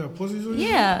 You got pussies on you?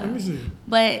 Yeah. Let me see.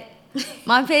 But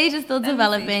my page is still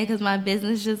developing because my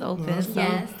business just opened. that's So.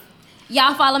 Yes.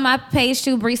 Y'all follow my page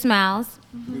too, Bree Smiles.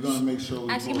 We're gonna make sure we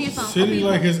Actually, give me your phone. City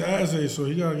like his ass ate, so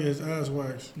he gotta get his ass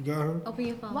waxed. You got her? Open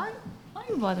your phone. Why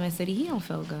you bothering City? He don't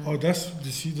feel good. Oh,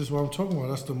 see, this is what I'm talking about.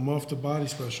 That's the muff the body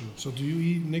special. So do you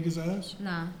eat niggas' ass?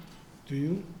 Nah. Do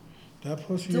you? That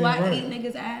pussy Do ain't I right. eat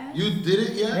niggas' ass? You did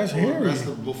it yet? That's Or hairy. That's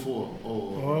the before. Oh.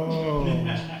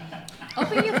 Oh.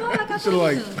 Open your phone like I Should told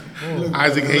like you to.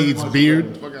 Isaac Hayes'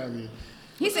 beard. Fuck out of here.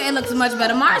 He said it looks much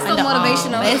better. Mine's so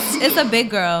motivational. It's a big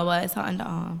girl, but it's her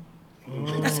underarm.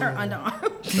 That's her underarm.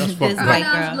 That's This fucked up. white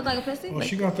Underarms girl. look like a pussy? Oh,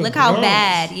 she got the Look how brubs.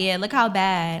 bad. Yeah, look how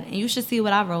bad. And you should see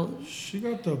what I wrote. She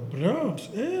got the brubs.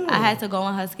 Ew. I had to go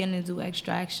on her skin and do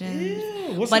extractions.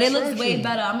 Ew. What's But it looks way extraction?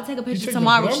 better. I'm gonna take a picture take the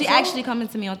tomorrow. brubs She out? actually coming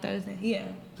to me on Thursday. Yeah.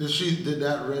 Did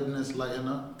that redness lighten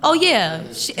up? Oh yeah. It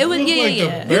was look yeah like the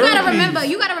yeah. bear-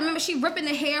 You gotta remember, she ripping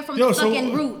the hair from Yo, the so,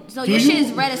 fucking root. So do your you- shit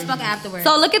is red as fuck afterwards.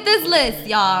 So look at this list,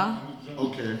 y'all.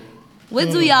 Okay. What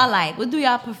do y'all like? What do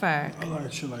y'all prefer? I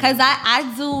like shit like Cause that.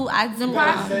 I do.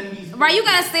 Right, you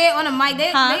gotta say it on the mic.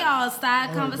 They Huh? all side I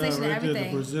like conversation that and right there, the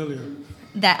everything. Brazilian.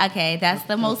 That okay? That's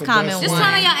the most the common best Just one.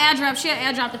 turn on your airdrop. She'll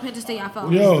airdrop the pictures to y'all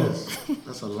phone. Yo,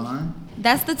 That's a line.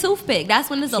 That's the toothpick. That's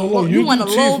when there's a so little. look, You want a do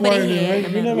little teeth bit of whitening, hair. right? in the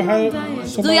You middle. never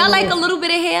had Do y'all like a little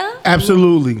bit of hair?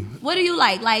 Absolutely. What do you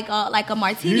like? Like a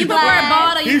martini You prefer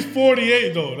glass? bald or you? He's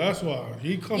 48 though. That's why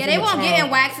he comes. Yeah, they from a won't get time-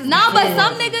 in waxes. No, but before.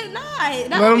 some niggas, nah.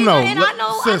 Let 'em know. And I Let-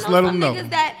 know, sis, I know let some 'em know. niggas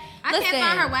that. I can't listen,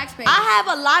 find her wax page. I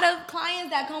have a lot of clients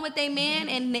that come with their man,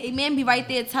 and their man be right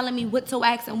there telling me what to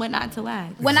wax and what not to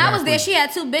wax. When I was there, she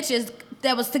had two bitches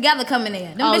that was together coming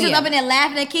in. Them Oh, bitches yeah. up in there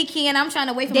laughing and kiki, and I'm trying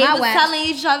to wait for They my was wax. telling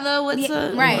each other what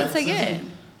to, right. what to get.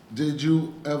 Did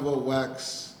you ever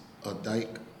wax a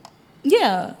dyke?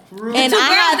 Yeah. real? And Two I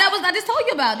girls have, that was I just told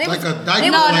you about. They Like was, a dyke? they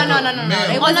No, was, like no, a no, no, no. male? It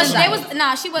Oh, no, wasn't they like- was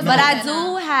nah. She wasn't. but like I that, do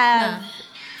nah. have Nah.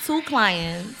 2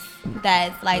 clients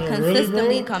that's like Oh, really,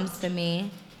 consistently bro? comes to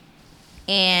me,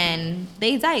 and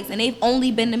they dykes, and they've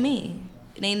only been to me.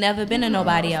 They never been to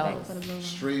nobody else.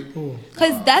 Straight. Oh,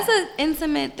 Cause that's an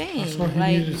intimate thing. That's why he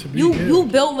Like needed to be you, here. you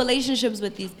build relationships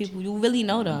with these people. You really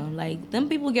know them. Like them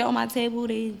people get on my table.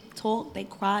 They talk. They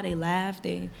cry. They laugh.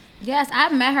 They. Yes, I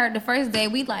met her the first day.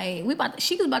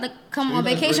 She was about to come on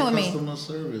vacation with me. Customer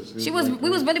service. We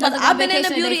was really about to go I've on been in vacation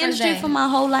the beauty day first industry day. for my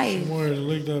whole life. wanted to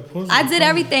lick that pussy. I did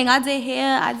everything. I did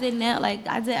hair. I did nail. Like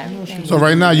I did everything. So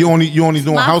right now you only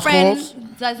doing My house friend calls?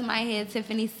 does my hair,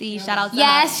 Tiffany C. Shout out to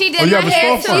Yes, her. she did Oh, you my have a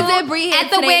hair storefront? too. She did Bree hair At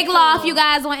the today, Wig too. Loft, you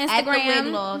guys on At the Wig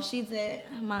Instagram. Loft. She did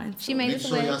mine. She made Make this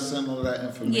sure y'all wig. send all that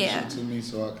information Yeah. to me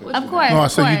so I could. Of course. No, I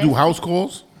of said you do course. house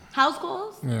calls? House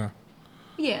calls? Yeah.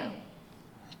 Yeah.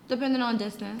 Depending on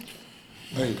distance.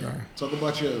 Hey, talk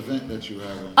about your event that you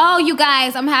have. Oh, you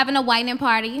guys, I'm having a whitening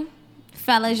party.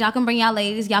 Fellas, y'all can bring y'all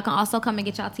ladies. Y'all can also come and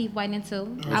get y'all teeth whitening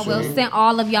too. I will send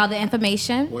all of y'all the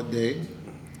information. What day?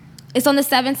 It's on the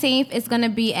 17th. It's going to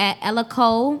be at Ella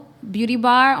Cole Beauty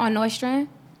Bar on Nordstrom.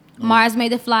 Mars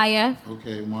made the flyer.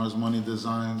 Okay, Marz Money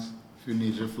Designs. If you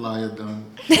need your flyer done,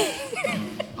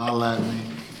 holla at me.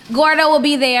 Gordo will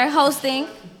be there hosting.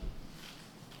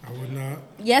 I would not.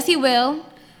 Yes, he will.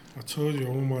 I told you I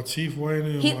want my teeth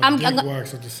whitening He- and my I'm- dick I'm go-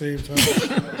 wax at the same time.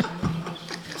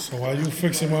 So while you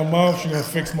fixing my mouth, she gonna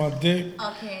fix my dick.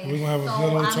 Okay. We're gonna have a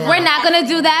good old time. We're not going to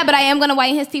do that, but I am going to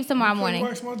whiten his teeth tomorrow You morning.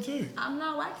 wax my dick. I'm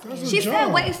not waxing. That's a She job.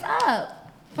 said waist up.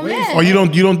 For Waist men. Or you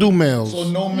don't do males? So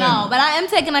no men. No, but I am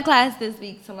taking a class this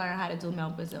week to learn how to do male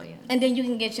Brazilian. And then you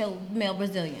can get your male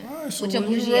Brazilian. All right, so with your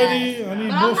when you bougie ready, ass. I need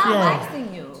But I'm both not y'all.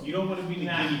 waxing you. You don't want to be the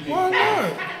guinea pig. Why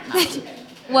not?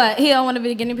 What? He don't want to be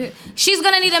the guinea pig. She's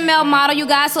going to need a male model, you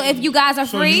guys. So if you guys are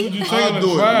So free, you I'll taking do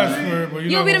a it. class for it, but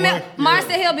you'll be the male. wax. Mars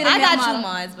said he'll be the I male got model. you,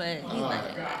 Mars, but he's not.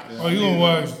 Oh, you gonna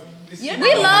wax?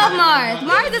 We love Mars.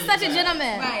 Mars is such a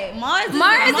gentleman. Right, Mars. We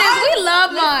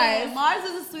love Mars. Mars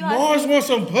is a sweetheart. Mars wants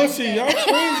some pussy. Y'all crazy.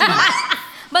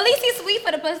 But at least he's sweet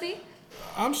for the pussy.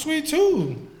 I'm sweet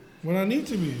too, when I need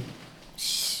to be.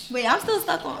 Wait, I'm still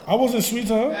stuck on. I wasn't sweet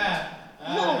to her.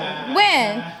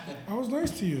 When? I was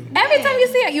nice to you. Every time you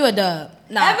see her, you a dub.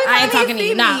 No, Every time I ain't talking you to you.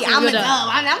 see Nah, me, I'm you a dub.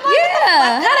 I'm like,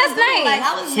 Yeah, no, that's like nice.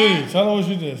 I was City, mad. tell her what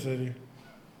you did, City.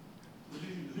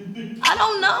 I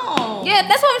don't know. Yeah,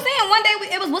 that's what I'm saying. One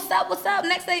day it was what's up.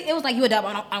 Next day it was like you a dub.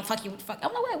 I don't fuck you. Fuck.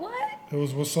 I'm like, wait, what? It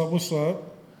was what's up.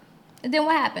 And then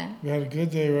what happened? We had a good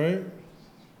day, right?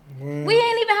 When, We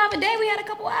ain't even have a day. We had a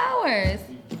couple hours.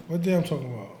 what day I'm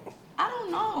talking about? I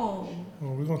don't know.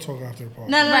 Oh, we're gonna talk after the podcast.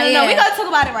 No. Right, yeah. We gotta talk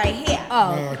about it right here.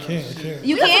 Oh, No, I can't.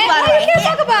 you We gotta can't. talk about Why it we can't right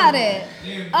talk about it?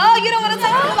 Oh, you don't want to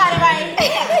talk about it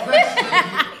right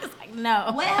Right. It's like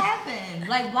no. What happened?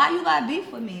 Like, why you got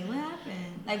beef with me? What happened?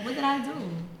 Like, what did I do?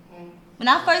 When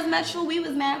I first met you, we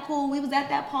was mad cool. We was at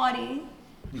that party.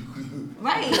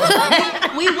 Right.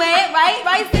 we went,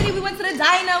 right, City. We went to the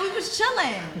diner. We was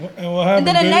chilling. And what happened? And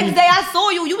then the Vinny? next day I saw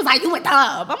you. You was like, you went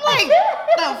up. I'm like,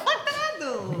 the fuck did I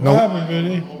do? What happened,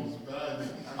 Vinny?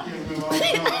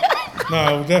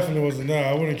 No, it definitely wasn't that.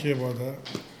 I wouldn't care about that.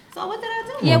 So what did I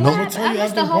do? Yeah, what I'm gonna happened? tell I you missed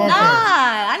after the the whole. podcast.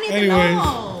 Nah, I need Anyways, to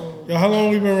know. yo, how long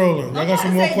we been rolling? Y'all got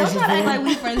some more Don't questions try to for act like them?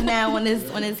 we friends now on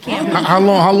this camera. How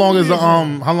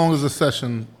long is the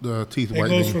session? The teeth It goes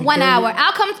whitening. from 1 30 hour.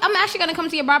 I'm actually gonna come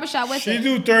to your barbershop with She it.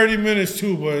 do 30 minutes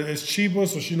too, but it's cheaper,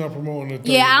 so she's not promoting the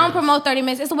 30 Yeah, I don't minutes. promote 30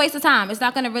 minutes. It's a waste of time. It's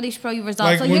not gonna really show you results.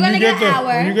 Like So when you're gonna you get get an the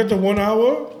when you hour. get the 1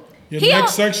 hour, your He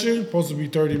next don't- section supposed to be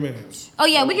 30 minutes. Oh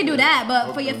yeah, we can do that.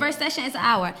 But for your first session, it's an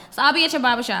hour. So I'll be at your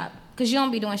barbershop because you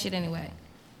don't be doing shit anyway.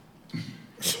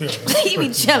 You be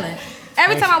chilling.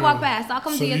 Every time I walk past, I'll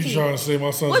come So to your you teeth. trying to say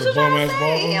my son's What a you bum trying ass to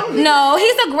barber? say? No,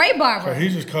 he's a great barber. He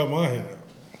just cut my hair.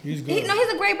 He's good.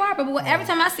 He's a great barber, but every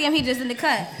time I see him, he just in the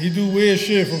cut. He do weird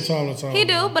shit from time to time. He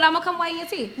do, but I'm gonna come whiten your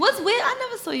teeth. What's weird? I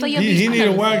never saw you. So you'll He be need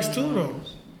a wax too though.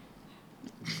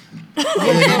 Yeah,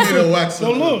 he need a wax.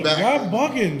 So look, back. y'all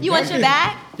bugging. You want your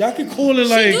back? Y'all can call it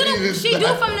like She do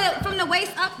from the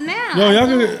waist up now. yo, y'all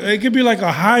can. It could be like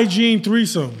a hygiene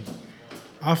threesome.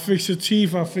 I fix your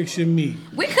teeth, I fix your meat.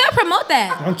 We could promote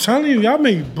that. I'm telling you, y'all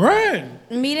make bread.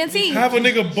 Meat and teeth. Have a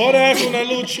nigga butt ass on that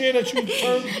little chair that you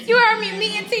turn. You heard me,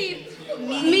 meat and teeth.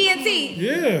 Meat and teeth.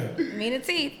 Yeah. Meat and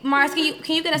teeth. Mars, can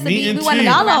you get us a Meat beat? and We want to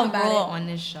teeth. know Y'all are about raw it. on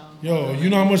this show. Yo, you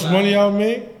know how much money y'all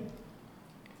make?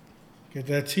 Get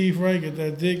that teeth right, get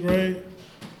that dick right. I'm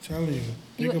telling you.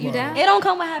 Think You about down? It don't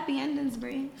come with happy endings,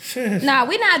 Bree. it. Nah,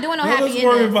 we not doing no Let happy us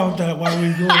worry endings. about that while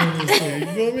we doing this thing. You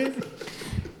feel me?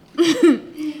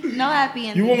 No happy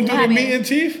endings. You won't do No the happy meat and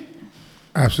teeth?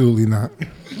 Absolutely not.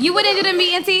 You wouldn't do the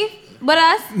meat and teeth with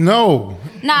us? No.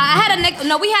 Nah, I had a nigga.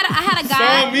 No, I had a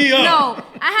guy. Sign me up. No,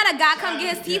 I had a guy come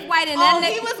get his teeth white and that Oh,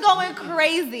 nigga. he was going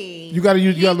crazy. You gotta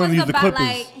use. He You gotta learn to was use the about, clippers.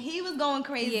 like, He was going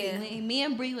crazy. Yeah. Me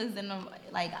and Bree was in the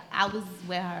I was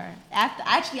with her.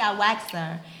 Actually I waxed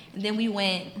her. And then we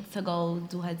went to go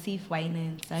do her teeth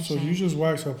whitening So session. you just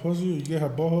wax her pussy? You get her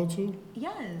butthole too?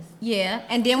 Yes. Yeah,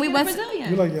 and then we You're went. Brazilian.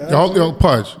 You like your Yo,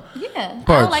 Pudge. Yeah. I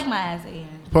Pudge. don't like my ass eating.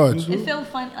 Pudge. It feels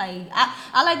fun. Like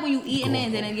I like when you eating it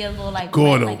and then it get a little like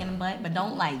Gordo. wet, like in the butt, but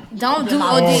don't like Don't do open my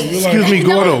OD. Oh, mouth. you like, Excuse me,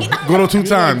 Gordo. Gordo 2 you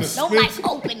times. Don't Spit- like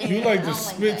open it. You I like the don't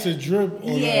spit that. to drip on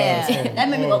your Yeah. asshole. That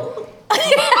made me go.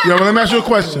 Yo, but let me ask you a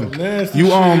question. Nasty You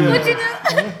shit.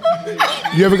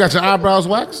 you ever got your eyebrows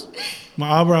waxed? My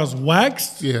eyebrows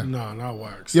waxed? Yeah. No, not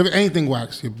waxed. You ever anything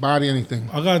waxed? Your body, anything?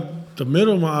 I got the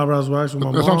middle of my eyebrows waxed with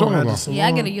my That's mom. what I'm talking had the about. salon. Yeah,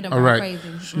 I get a unibrow All right. crazy.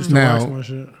 She used to Now- wax my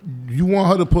shit. You want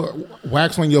her to put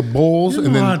wax on your balls You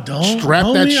and know I then don't. strap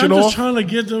that Homie, shit I'm just off? trying to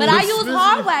get them. But I use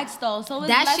hard wax though, so it's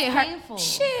That less shit hurt. painful.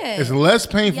 Shit. It's less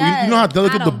painful. Yes. You know how I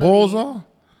delicate the don't balls believe. are?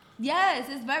 Yes,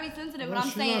 it's very sensitive. But I'm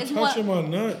She's saying not it's more. touching my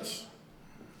nuts.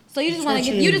 So you just want to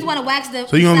touching- you just want to wax the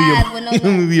So you sides gonna with no leave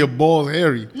love. your, your balls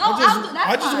hairy. No, I'll do, that's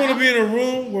I just fine. want to be in a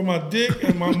room with my dick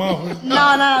and my mouth. No,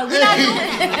 we're not doing that. We're not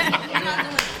doing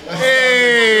that.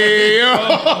 Hey, yo.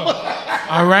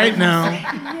 All right now. We're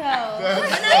not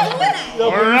doing that.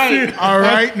 All right. All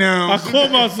right I now.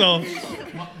 caught myself.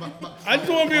 I just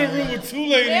want to be in a room with two We're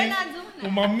ladies not doing with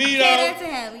that. my meat Cater out to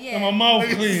him, and yeah. my mouth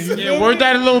clean. You Yeah, feel word me?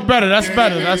 that a little better. That's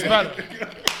better. That's better.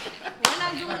 We're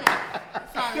not doing that.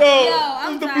 Sorry. Yo,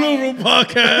 I'm it's the trying. Blueroom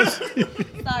Podcast.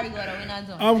 Sorry, Gordo. We're not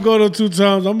doing that. I'm going to 2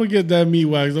 times. I'm going to get that meat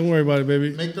wax. Don't worry about it,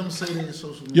 baby. Make them say their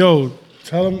social media. Yo,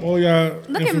 tell them all y'all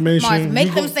Look information. at Mars. Make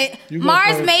You them go- say. you go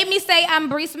Mars first. made me say I'm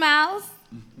Bree Smiles,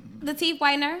 the teeth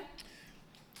whitener.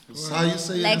 How you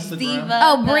say your Like Instagram? Diva.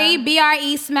 Oh, Bree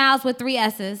BRE Smiles with 3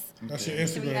 S's. That's your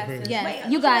Instagram page. Yes,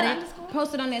 Wait, you got what's it. your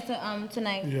Post it on there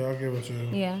tonight. Yeah, I'll give it to you.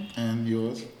 Yeah. And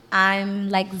yours? I'm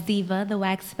like Ziva, the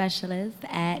wax specialist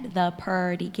at the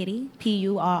Purdy Kitty.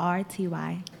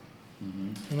 PURRTY.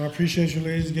 And I appreciate you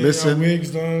ladies getting Listen. our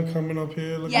wigs done, coming up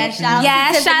here. Looking Yeah, cute. shout out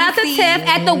Yes, to shout out to Tiffany Tiff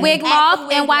at the Wig At Loft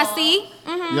the Wig NYC.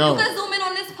 You Yo, can zoom in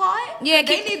on this part. Yeah,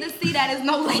 they need to see that it's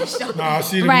no late show. Nah, I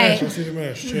see the Right. mesh. I see the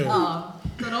mesh. Chill.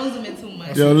 So don't zoom in too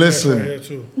much. yo, Right listen. here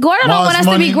too. Gordo don't Marz want us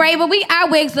to Money. be great, but our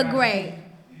wigs look great.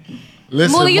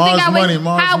 Listen, Mooly, you think Marz our Money, wigs,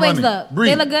 Marz how our wigs Money. look? Breathe.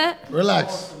 They look good?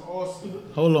 Relax.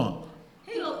 Hold on.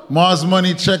 Marz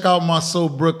Money, check out my So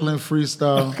Brooklyn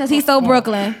freestyle. Because he's so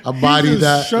Brooklyn. I body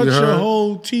that. Shut you your heard?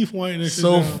 whole teeth whitening shit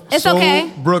So, down. It's so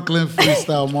okay. Brooklyn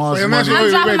freestyle, Marz Wait, Money. I'm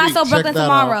dropping my wait, So check Brooklyn that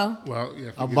tomorrow. Well, yeah.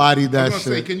 I body I that was gonna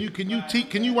say, shit.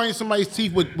 can you whiten somebody's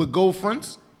teeth with gold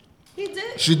fronts? He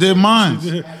did. She did mine.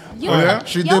 You, yeah?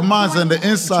 She Yo, did mine, and the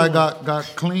inside got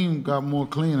clean, got more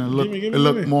clean, and Give me. it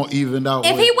looked more evened out.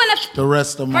 If with he wouldn't have- the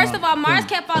rest of my First of all, Mars thing.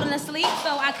 kept falling asleep, so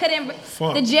I couldn't.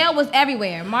 Fuck. The gel was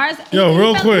everywhere. Mars. Yo, he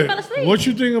real fell- quick, he fell asleep. what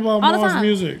you think about All the Mars time.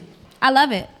 music? I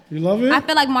love it. You love it? I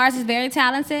feel like Mars is very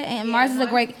talented, and Mars is a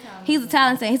great. He's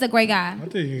talented. He's a great guy. I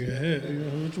think you get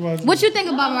hit. What you think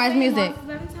about Mars music?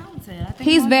 Very talented. I think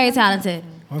He's Mars very is talented.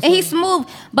 And he's smooth,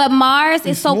 but Mars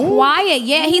is so smooth? quiet.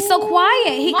 Yeah, he's so quiet.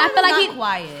 I Mars feel is like not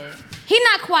quiet. he's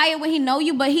not quiet when he know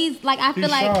you, but he's like I feel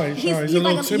He's like shy, he's shy. He's a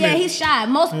little like timid. yeah, he's shy.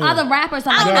 Most other rappers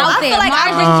are like don't know. out I there. feel like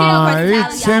Mars I is just chill He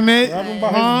personality. timid. Rapping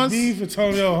about Mars. his beef and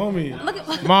telling yo, homie, Look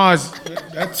at Mars,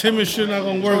 that timid shit not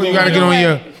gonna work. you gotta get on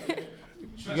your.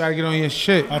 You gotta get on your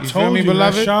shit. I You feel told me, you, that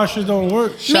beloved? shy shit don't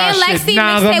work. me and Shot shit Lexi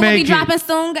not gonna mixtape will be make it. dropping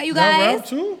soon, you Y'all rap guys.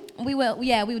 too? We will.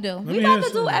 Yeah, we will do. Let We me about hear to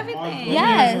do some. everything.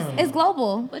 Yes, it's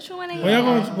global. What you want to What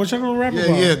y'all hear? gonna rap Yeah,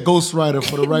 about? yeah, Ghostwriter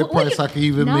for the right What price. you- I can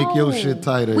even make your No. shit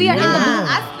tighter. We you are know? in the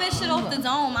I spit shit off the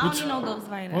dome. I don't need no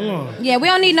ghostwriter. Hold on. Yeah, we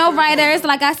don't need no writers,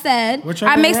 like I said. What y'all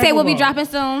Our gonna mixtape rap will be about? dropping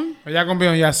soon. Are y'all gonna be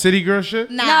on y'all city girl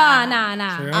shit? Nah. Y'all I'm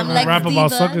gonna Lex rap about Diva,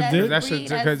 sucking that's dick? That shit, Bree,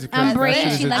 because that's- I'm that Bree, shit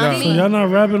is she a likes joke. me. So y'all not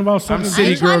rapping about sucking I'm I City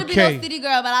ain't dick? trying Girl to be K. no city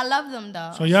girl, but I love them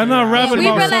though. So y'all not rapping We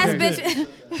about real ass sucking dick? bitches.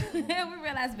 We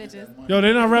real ass bitches. Yo,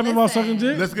 they not rapping about Listen. sucking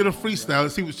dick? Let's get a freestyle.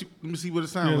 Let's see what let me see what it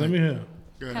sounds Yeah, like. let me hear.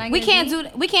 Can I We get can't a do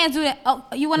that. We can't do that. Oh,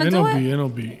 you want to Ain't do no it? beat, ain't no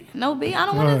beat. No beat. I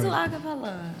don't want to do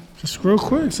acapella. Just real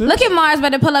quick, sis. Look at Mars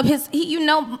better pull up his. You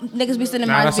know, niggas be sending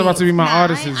Nah, Mars. that's about to be my Nah,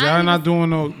 artists. I Y'all ain't not doing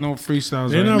no freestyles.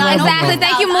 They Right not now. rapping Exactly. about-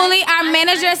 Thank you, Mooly. Our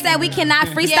manager said we cannot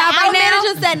freestyle Yeah, right our now.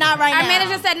 manager said not right now. Our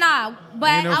manager said nah, but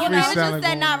Ain't no Our you know, manager freestyling said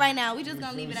going not on. right now. We just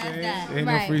gonna leave it as that. Ain't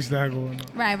Right. no freestyle going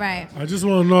on. right. I just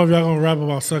want to know if y'all gonna rap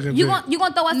about sucking You dick.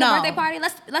 gonna throw us No. a birthday party?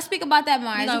 Let's speak about that,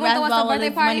 Mars. We You gonna gonna rap throw us about a all birthday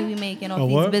this money party? we making A off these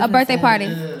what? businesses. A birthday party.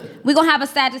 We gonna have a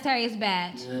Sagittarius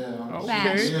badge.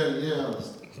 Badge. Yeah, yeah.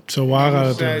 So why I gotta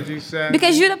do Sad, it? you sad.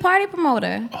 Because you're the party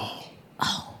promoter.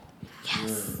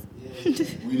 We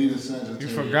need a Sagittarius. You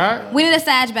forgot? We need a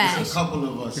Sag badge. A couple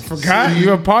of us. Forgot?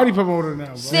 You a party promoter now,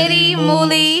 bro. City,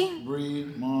 Mooly. Bree,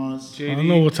 Mars. I don't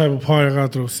know what type of party I gotta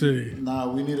throw city. Nah,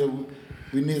 we need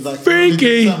like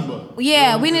Freaky. December.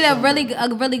 Yeah, we need a really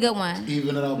good one.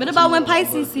 Even it out. What about when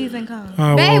Pisces season comes? All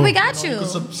right, Babe, well, we got you.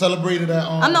 Celebrated at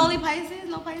I'm the only Pisces.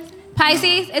 No Pisces.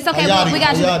 Pisces, it's okay. Ayati, we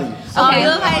got you. Ayati. Okay.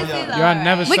 you're Pisces. Y'all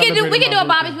never We can do a celebrated my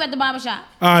barbecue at the barbershop.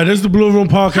 all right, this is the Blueroom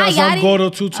Podcast. Hi, I'm Yachty. Gordo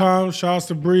 2 times. Shouts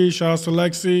to Bree. Shouts to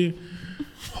Lexi.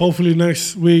 Hopefully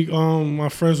next week, my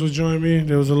friends will join me.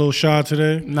 There was a little shy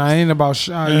today. Nah, it ain't about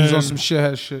shy. You was on And some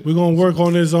shithead shit. We're gonna work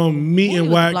on this meat and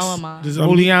was wax. blowing mine. This,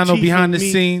 Juliano teeth behind and the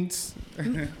meat. scenes.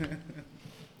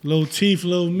 Little teeth,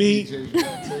 little meat. Say your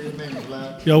name,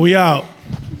 Vlad. Yo, we out.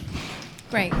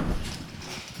 Great.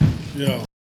 Yo.